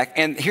sheep back.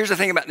 And here's the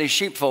thing about these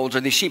sheepfolds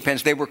or these sheep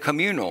pens: they were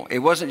communal. It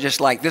wasn't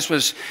just like this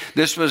was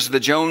the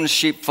Jones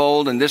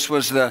sheepfold and this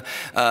was the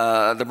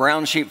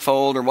brown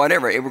sheepfold or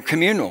whatever. It were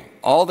communal.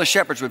 All the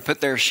shepherds would put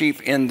their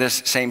sheep in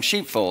this same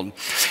sheepfold.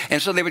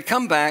 And so they would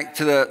come back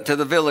to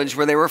the village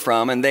where they were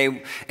from, and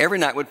they every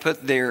night would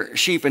put their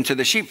sheep into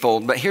the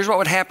sheepfold. But here's what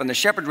would happen. The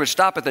shepherds would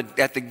stop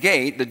at the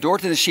gate, the door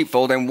to the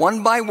sheepfold, and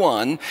one by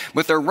one,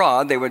 with their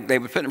rod, they would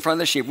put in front of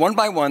the sheep. One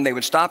by one, they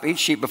would stop each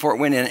sheep before it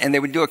went in, and they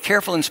would do a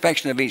careful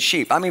inspection of each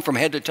sheep. I mean, from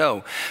head to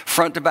toe,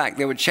 front to back.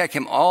 They would check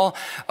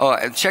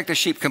check the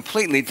sheep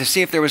completely to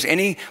see if there was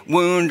any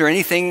wound or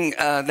anything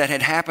that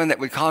had happened that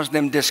would cause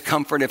them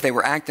discomfort, if they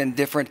were acting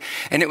different.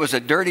 And it was a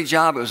dirty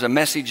job. It was a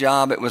messy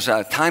job. It was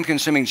a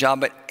time-consuming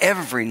job. But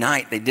every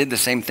night they did the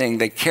same thing.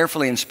 They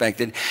carefully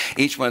inspected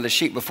each one of the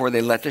sheep before they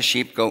let the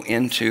sheep go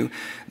into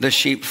the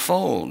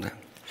sheepfold.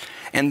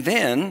 And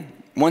then,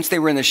 once they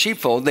were in the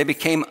sheepfold, they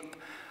became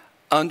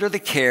under the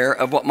care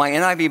of what my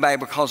NIV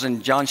Bible calls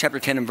in John chapter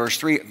 10 and verse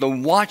 3, the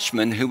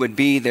watchman who would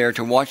be there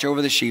to watch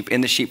over the sheep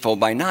in the sheepfold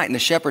by night. And the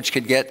shepherds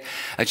could get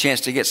a chance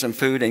to get some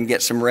food and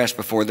get some rest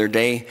before their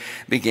day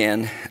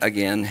began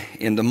again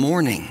in the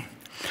morning.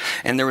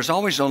 And there was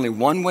always only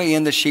one way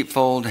in the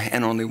sheepfold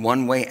and only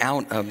one way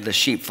out of the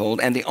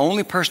sheepfold. And the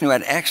only person who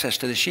had access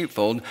to the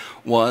sheepfold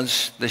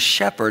was the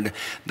shepherd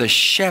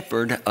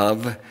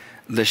of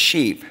the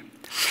sheep.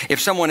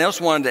 If someone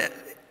else wanted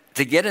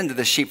to get into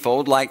the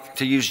sheepfold, like,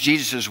 to use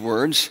Jesus'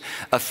 words,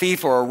 a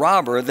thief or a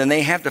robber, then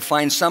they have to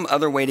find some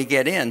other way to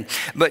get in.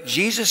 But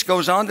Jesus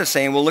goes on to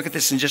say, and we'll look at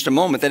this in just a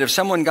moment, that if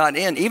someone got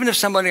in, even if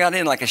somebody got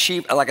in like a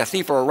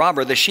thief or a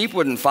robber, the sheep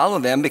wouldn't follow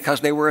them because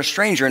they were a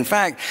stranger. In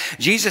fact,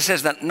 Jesus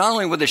says that not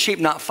only would the sheep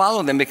not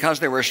follow them because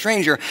they were a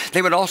stranger,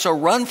 they would also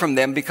run from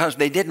them because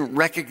they didn't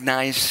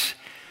recognize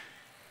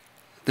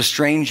the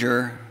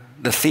stranger,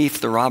 the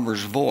thief, the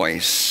robber's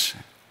voice.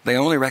 They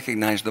only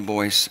recognized the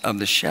voice of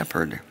the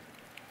shepherd.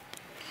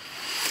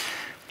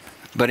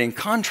 But in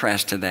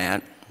contrast to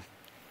that,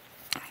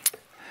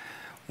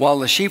 while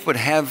the sheep would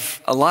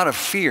have a lot of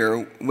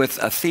fear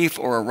with a thief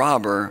or a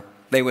robber,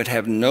 they would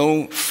have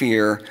no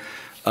fear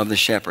of the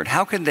shepherd.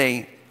 How could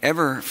they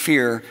ever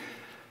fear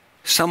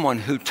someone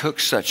who took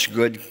such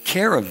good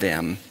care of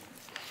them?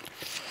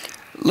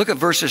 Look at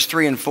verses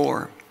 3 and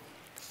 4,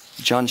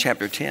 John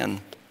chapter 10.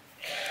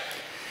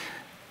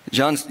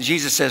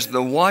 Jesus says,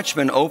 the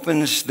watchman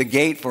opens the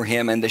gate for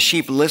him, and the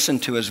sheep listen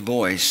to his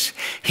voice.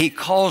 He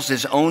calls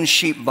his own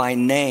sheep by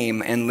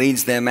name and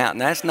leads them out.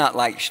 And that's not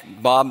like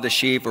Bob the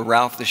sheep or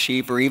Ralph the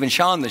sheep or even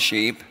Sean the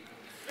sheep.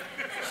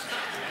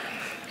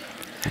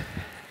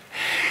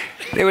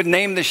 They would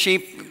name the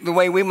sheep the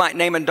way we might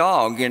name a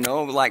dog,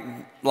 like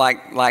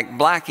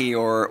Blackie,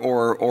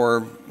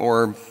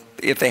 or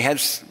if they had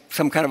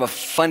some kind of a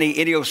funny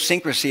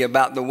idiosyncrasy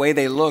about the way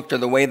they looked or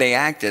the way they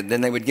acted, then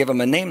they would give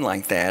them a name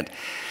like that.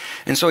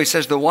 And so he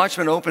says, the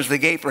watchman opens the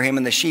gate for him,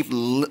 and the sheep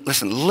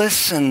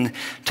listen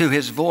to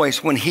his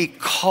voice when he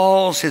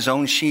calls his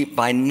own sheep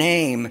by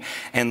name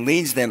and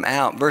leads them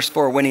out. Verse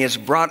 4, when he has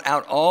brought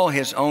out all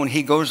his own,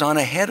 he goes on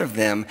ahead of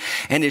them,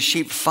 and his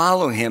sheep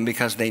follow him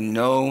because they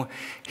know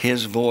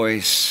his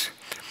voice.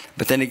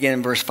 But then again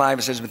in verse 5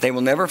 it says, but they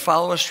will never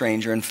follow a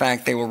stranger. In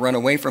fact, they will run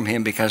away from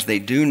him because they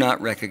do not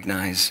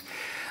recognize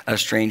a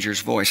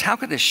stranger's voice. How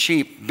could the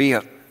sheep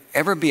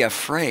ever be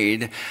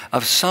afraid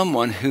of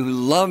someone who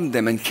loved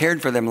them and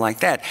cared for them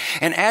like that?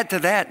 And add to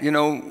that,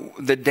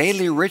 the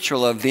daily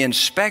ritual of the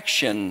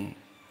inspection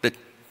that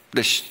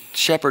the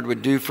shepherd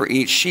would do for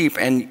each sheep.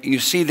 And you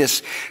see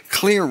this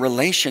clear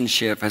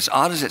relationship, as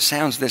odd as it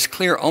sounds, this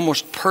clear,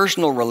 almost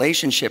personal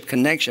relationship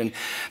connection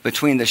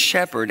between the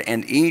shepherd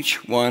and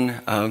each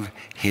one of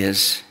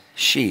his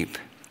sheep.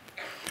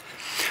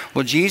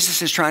 Well,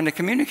 Jesus is trying to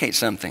communicate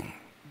something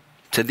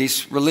to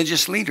these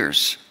religious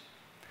leaders.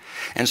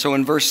 And so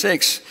in verse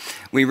 6,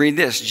 we read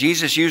this: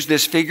 Jesus used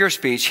this figure of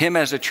speech, him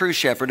as a true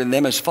shepherd and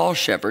them as false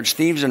shepherds,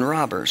 thieves and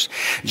robbers.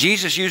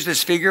 Jesus used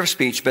this figure of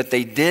speech, but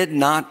they did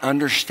not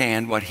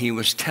understand what he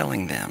was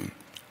telling them.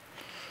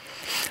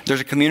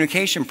 There's a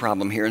communication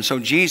problem here. And so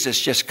Jesus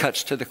just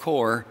cuts to the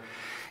core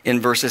in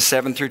verses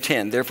 7 through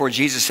 10. Therefore,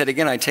 Jesus said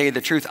again, I tell you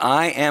the truth,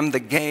 I am the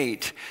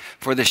gate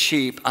for the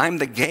sheep. I'm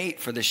the gate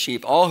for the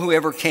sheep. All who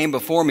ever came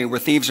before me were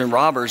thieves and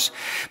robbers,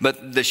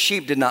 but the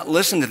sheep did not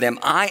listen to them.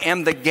 I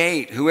am the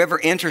gate. Whoever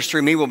enters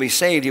through me will be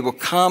saved. He will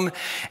come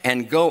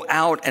and go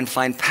out and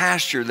find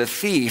pasture. The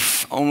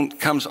thief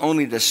comes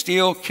only to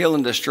steal, kill,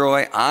 and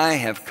destroy. I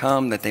have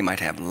come that they might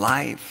have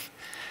life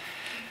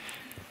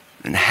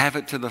and have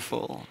it to the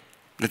full,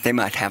 that they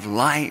might have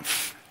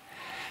life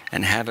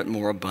and have it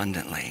more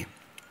abundantly.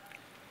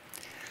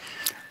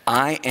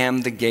 I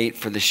am the gate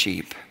for the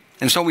sheep.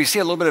 And so we see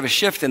a little bit of a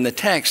shift in the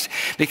text,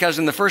 because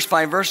in the first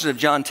 5 verses of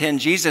John 10,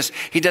 Jesus,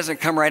 he doesn't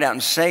come right out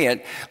and say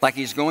it like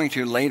he's going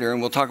to later, and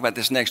we'll talk about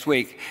this next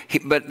week.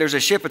 But there's a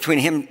shift between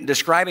him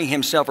describing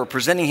himself or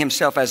presenting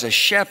himself as a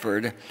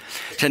shepherd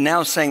to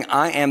now saying,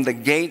 I am the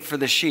gate for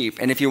the sheep.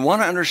 And if you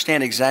want to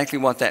understand exactly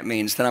what that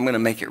means, then I'm going to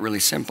make it really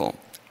simple.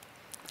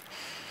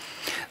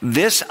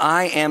 This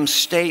I am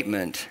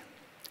statement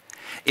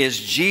is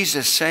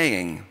Jesus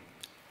saying,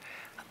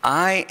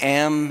 I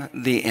am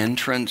the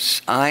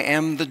entrance, I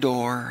am the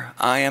door,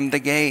 I am the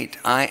gate,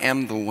 I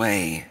am the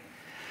way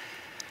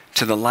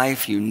to the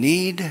life you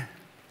need,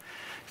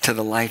 to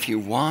the life you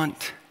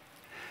want,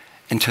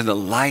 and to the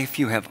life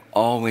you have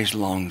always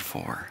longed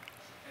for.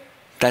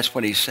 That's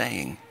what he's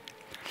saying.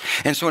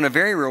 And so in a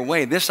very real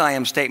way, this I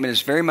am statement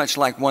is very much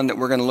like one that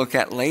we're going to look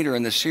at later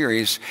in the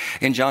series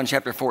in John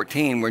chapter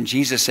 14, where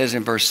Jesus says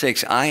in verse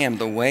 6, I am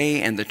the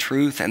way and the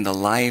truth and the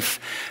life.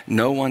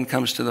 No one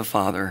comes to the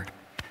Father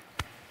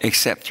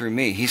except through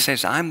me. He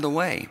says, I'm the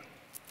way.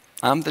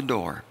 I'm the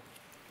door.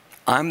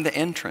 I'm the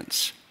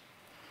entrance.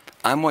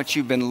 I'm what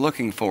you've been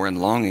looking for and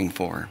longing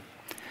for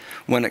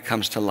when it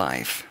comes to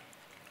life.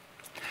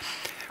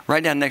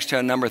 Write down next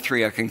to number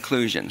 3, a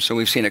conclusion. So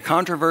we've seen a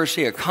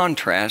controversy, a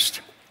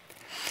contrast.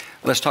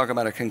 Let's talk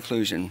about a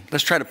conclusion.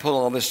 Let's try to pull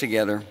all this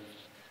together.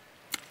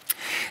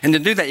 And to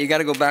do that, you got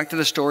to go back to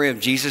the story of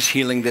Jesus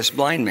healing this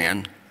blind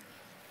man.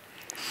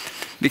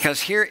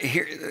 Because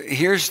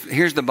here's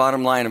the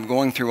bottom line of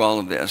going through all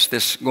of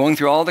this, going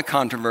through all the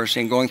controversy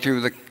and going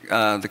through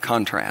the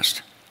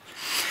contrast.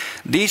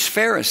 These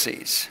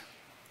Pharisees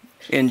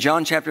in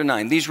John chapter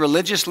 9, these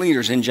religious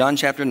leaders in John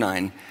chapter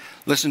 9,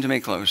 listen to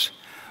me close,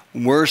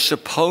 were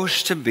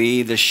supposed to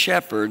be the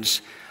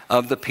shepherds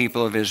of the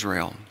people of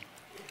Israel.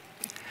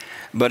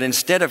 But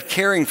instead of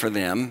caring for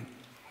them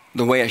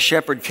the way a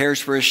shepherd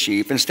cares for his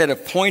sheep, instead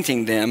of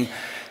pointing them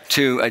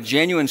to a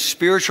genuine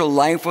spiritual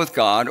life with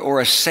God or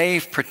a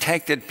safe,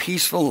 protected,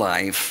 peaceful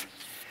life,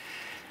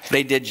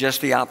 they did just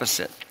the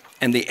opposite.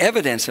 And the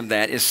evidence of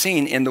that is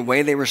seen in the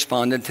way they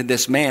responded to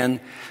this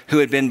man who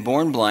had been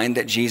born blind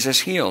that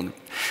Jesus healed.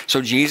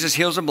 So Jesus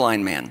heals a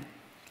blind man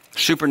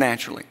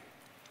supernaturally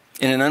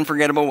in an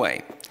unforgettable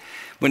way.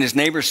 When his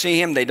neighbors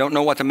see him, they don't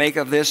know what to make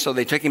of this, so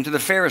they took him to the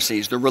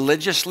Pharisees, the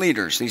religious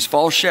leaders, these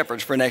false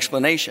shepherds, for an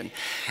explanation.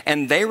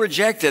 And they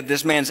rejected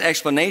this man's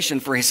explanation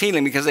for his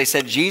healing because they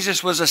said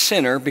Jesus was a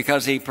sinner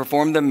because he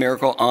performed the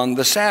miracle on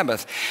the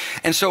Sabbath.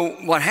 And so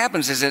what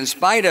happens is, in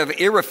spite of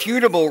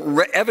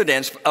irrefutable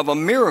evidence of a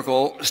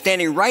miracle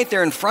standing right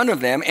there in front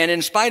of them, and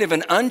in spite of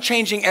an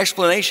unchanging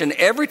explanation,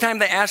 every time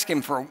they ask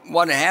him for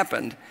what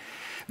happened,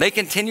 they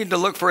continued to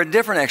look for a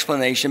different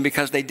explanation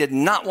because they did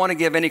not want to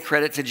give any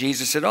credit to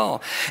Jesus at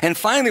all. And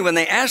finally, when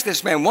they asked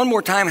this man one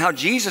more time how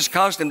Jesus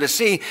caused him to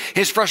see,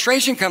 his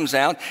frustration comes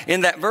out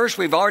in that verse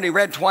we've already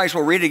read twice.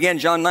 We'll read it again,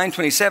 John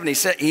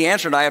 9:27. He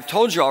answered, I have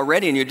told you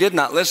already and you did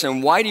not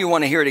listen. Why do you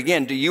want to hear it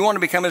again? Do you want to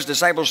become his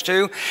disciples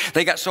too?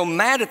 They got so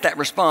mad at that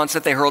response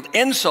that they hurled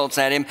insults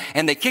at him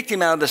and they kicked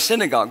him out of the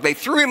synagogue. They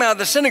threw him out of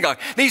the synagogue.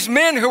 These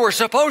men who were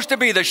supposed to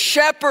be the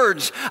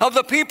shepherds of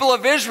the people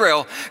of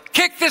Israel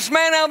kicked this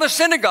man out of the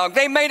synagogue.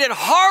 They made it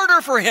harder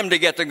for him to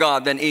get to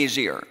God than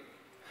easier.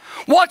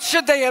 What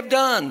should they have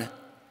done?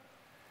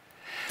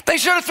 They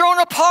should have thrown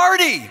a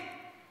party.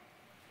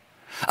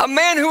 A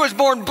man who was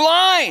born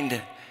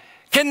blind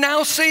can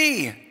now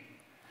see.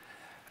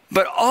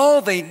 But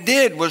all they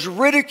did was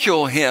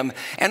ridicule him,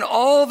 and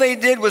all they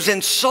did was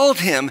insult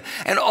him,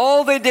 and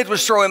all they did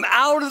was throw him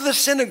out of the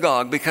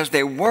synagogue because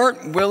they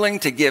weren't willing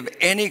to give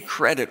any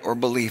credit or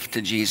belief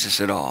to Jesus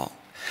at all.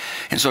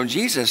 And so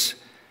Jesus,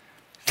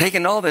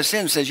 taking all this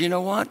in, says, you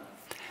know what?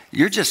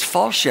 You're just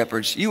false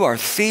shepherds. You are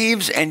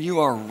thieves and you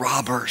are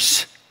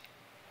robbers.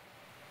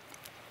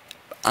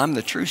 I'm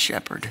the true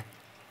shepherd.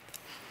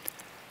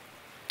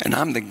 And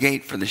I'm the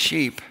gate for the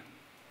sheep.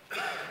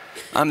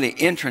 I'm the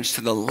entrance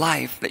to the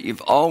life that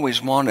you've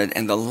always wanted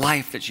and the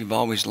life that you've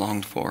always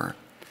longed for.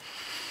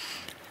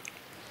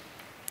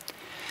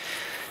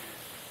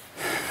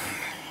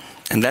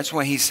 And that's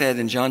why he said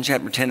in John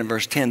chapter 10 and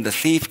verse 10, the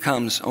thief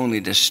comes only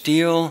to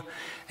steal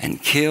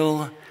and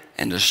kill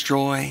and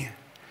destroy,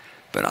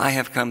 but I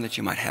have come that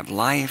you might have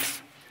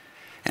life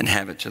and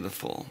have it to the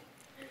full.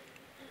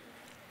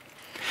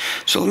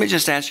 So let me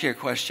just ask you a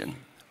question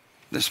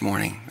this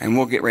morning, and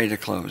we'll get ready to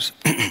close.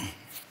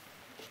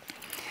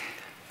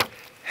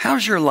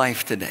 How's your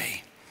life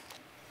today?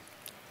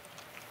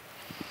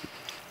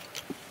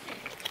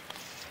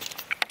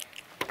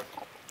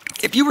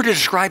 If you were to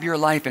describe your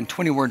life in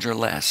 20 words or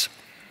less,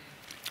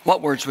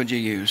 what words would you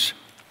use?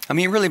 I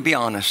mean, really be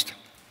honest.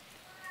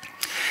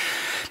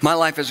 My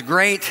life is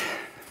great.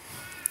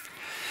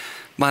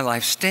 My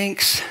life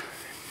stinks.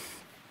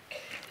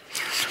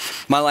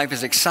 My life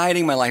is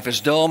exciting. My life is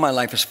dull. My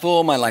life is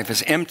full. My life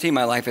is empty.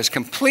 My life is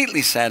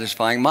completely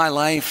satisfying. My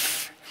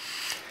life,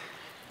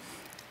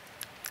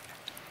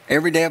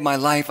 every day of my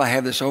life, I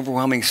have this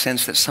overwhelming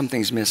sense that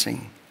something's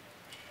missing.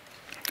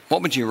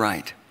 What would you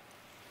write?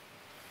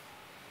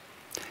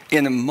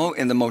 In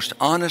the most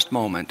honest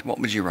moment, what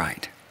would you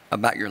write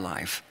about your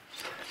life?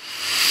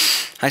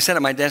 I sat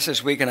at my desk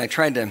this week and I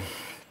tried to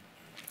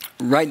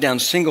write down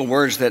single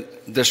words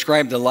that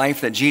describe the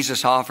life that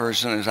Jesus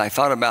offers. And as I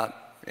thought about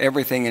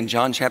everything in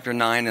John chapter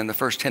 9 and the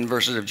first 10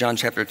 verses of John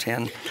chapter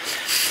 10,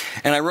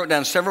 and I wrote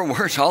down several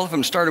words. All of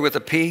them started with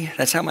a P.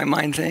 That's how my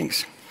mind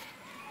thinks.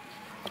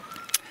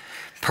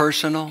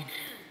 Personal.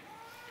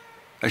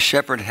 A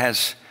shepherd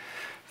has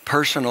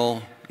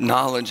personal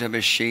knowledge of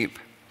his sheep.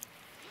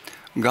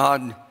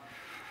 God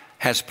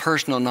has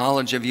personal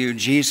knowledge of you.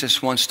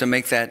 Jesus wants to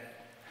make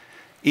that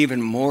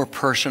even more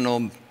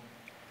personal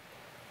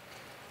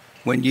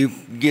when you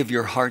give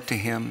your heart to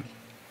him.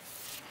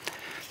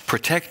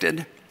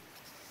 Protected.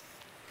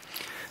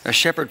 A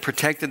shepherd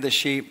protected the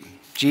sheep.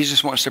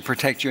 Jesus wants to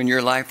protect you in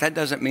your life. That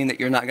doesn't mean that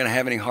you're not going to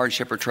have any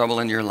hardship or trouble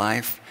in your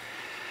life.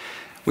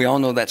 We all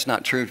know that's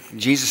not true.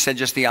 Jesus said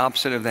just the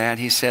opposite of that.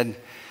 He said,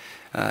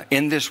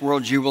 in this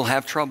world you will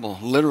have trouble.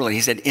 Literally,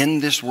 he said, in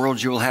this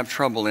world you will have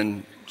trouble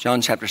in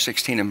John chapter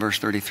 16 and verse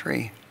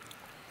 33.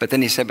 But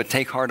then he said, but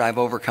take heart, I've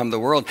overcome the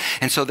world.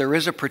 And so there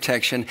is a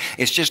protection.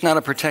 It's just not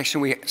a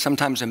protection we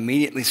sometimes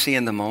immediately see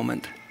in the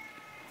moment.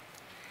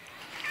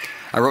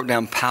 I wrote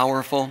down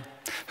powerful.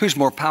 Who's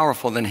more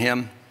powerful than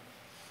him?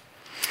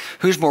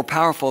 Who's more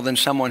powerful than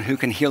someone who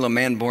can heal a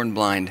man born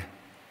blind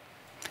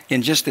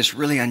in just this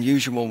really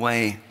unusual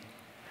way?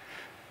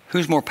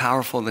 Who's more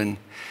powerful than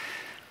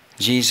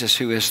Jesus,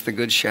 who is the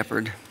good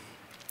shepherd?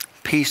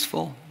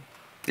 Peaceful.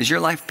 Is your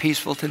life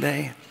peaceful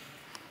today?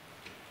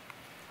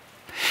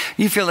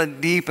 You feel a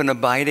deep and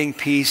abiding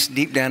peace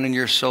deep down in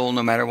your soul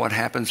no matter what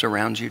happens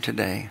around you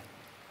today.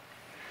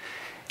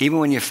 Even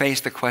when you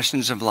face the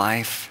questions of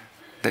life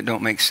that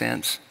don't make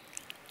sense.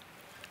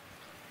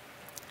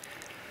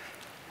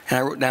 And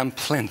I wrote down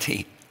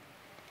plenty.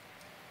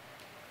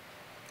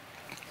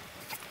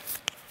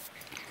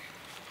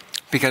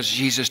 Because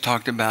Jesus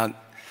talked about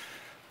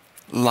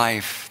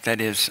life that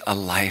is a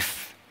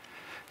life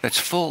that's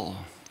full,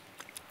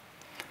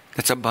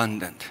 that's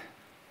abundant,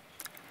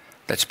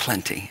 that's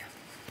plenty.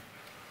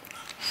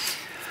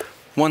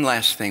 One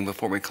last thing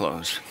before we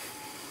close.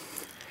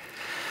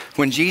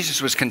 When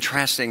Jesus was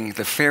contrasting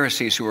the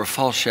Pharisees who were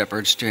false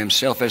shepherds to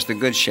himself as the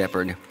good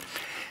shepherd,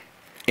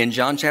 in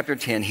John chapter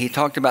 10, he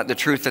talked about the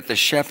truth that the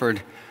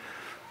shepherd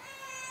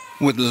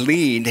would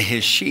lead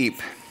his sheep.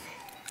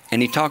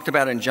 And he talked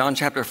about in John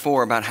chapter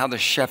 4 about how the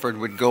shepherd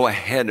would go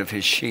ahead of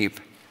his sheep.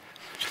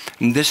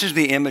 And this is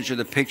the image or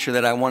the picture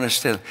that I want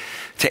us to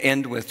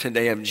end with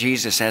today of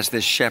Jesus as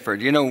this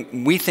shepherd. You know,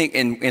 we think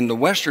in the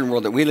Western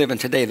world that we live in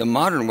today, the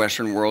modern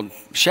Western world,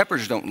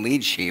 shepherds don't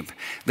lead sheep.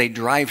 They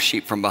drive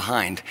sheep from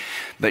behind.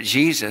 But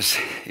Jesus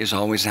is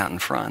always out in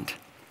front.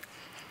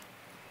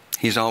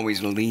 He's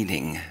always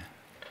leading.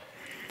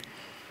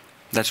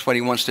 That's what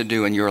he wants to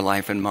do in your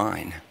life and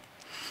mine.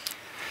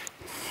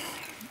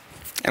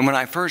 And when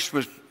I first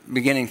was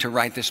beginning to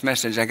write this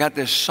message, I got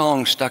this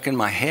song stuck in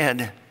my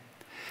head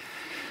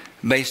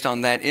based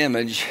on that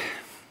image.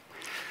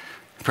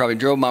 Probably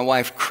drove my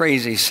wife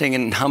crazy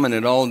singing and humming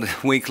it all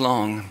week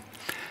long.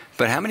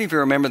 But how many of you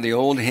remember the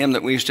old hymn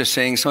that we used to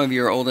sing? Some of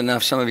you are old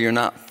enough, some of you are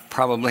not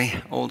probably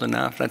old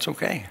enough. That's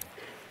okay.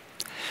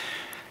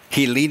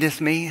 He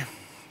leadeth me.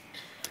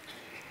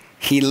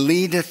 He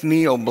leadeth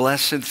me, O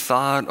blessed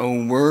thought,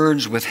 O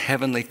words with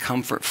heavenly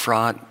comfort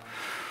fraught.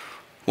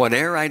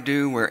 Whate'er I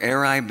do,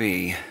 where'er I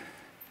be,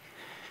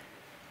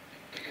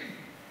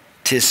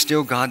 'tis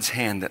still God's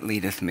hand that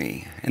leadeth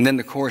me. And then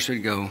the chorus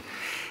would go,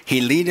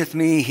 he leadeth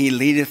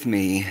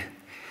me,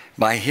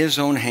 by his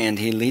own hand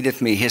he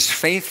leadeth me. His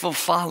faithful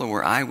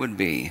follower I would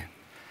be.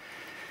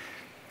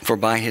 For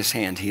by his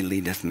hand he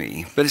leadeth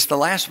me. But it's the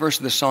last verse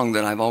of the song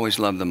that I've always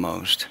loved the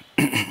most.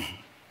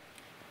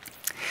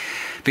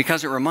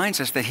 Because it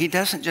reminds us that he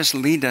doesn't just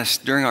lead us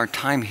during our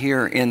time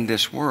here in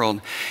this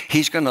world.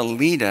 He's going to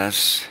lead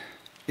us,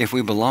 if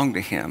we belong to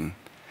him,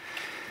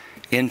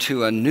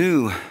 into a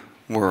new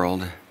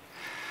world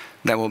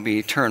that will be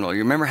eternal. You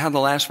remember how the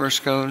last verse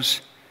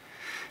goes?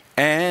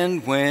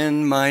 And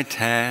when my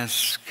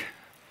task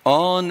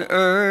on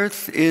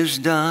earth is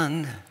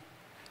done,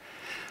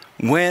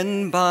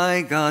 when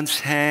by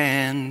God's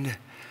hand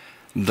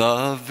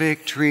the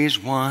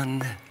victory's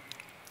won,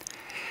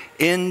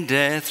 in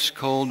death's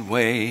cold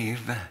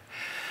wave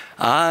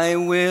I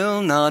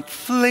will not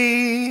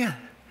flee,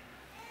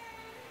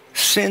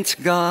 since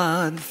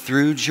God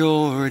through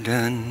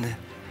Jordan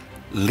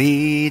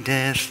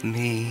leadeth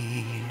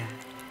me.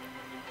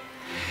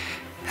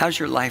 How's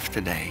your life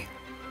today?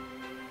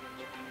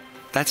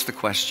 That's the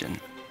question.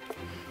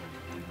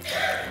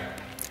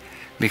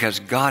 Because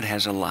God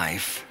has a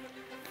life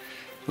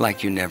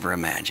like you never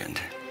imagined.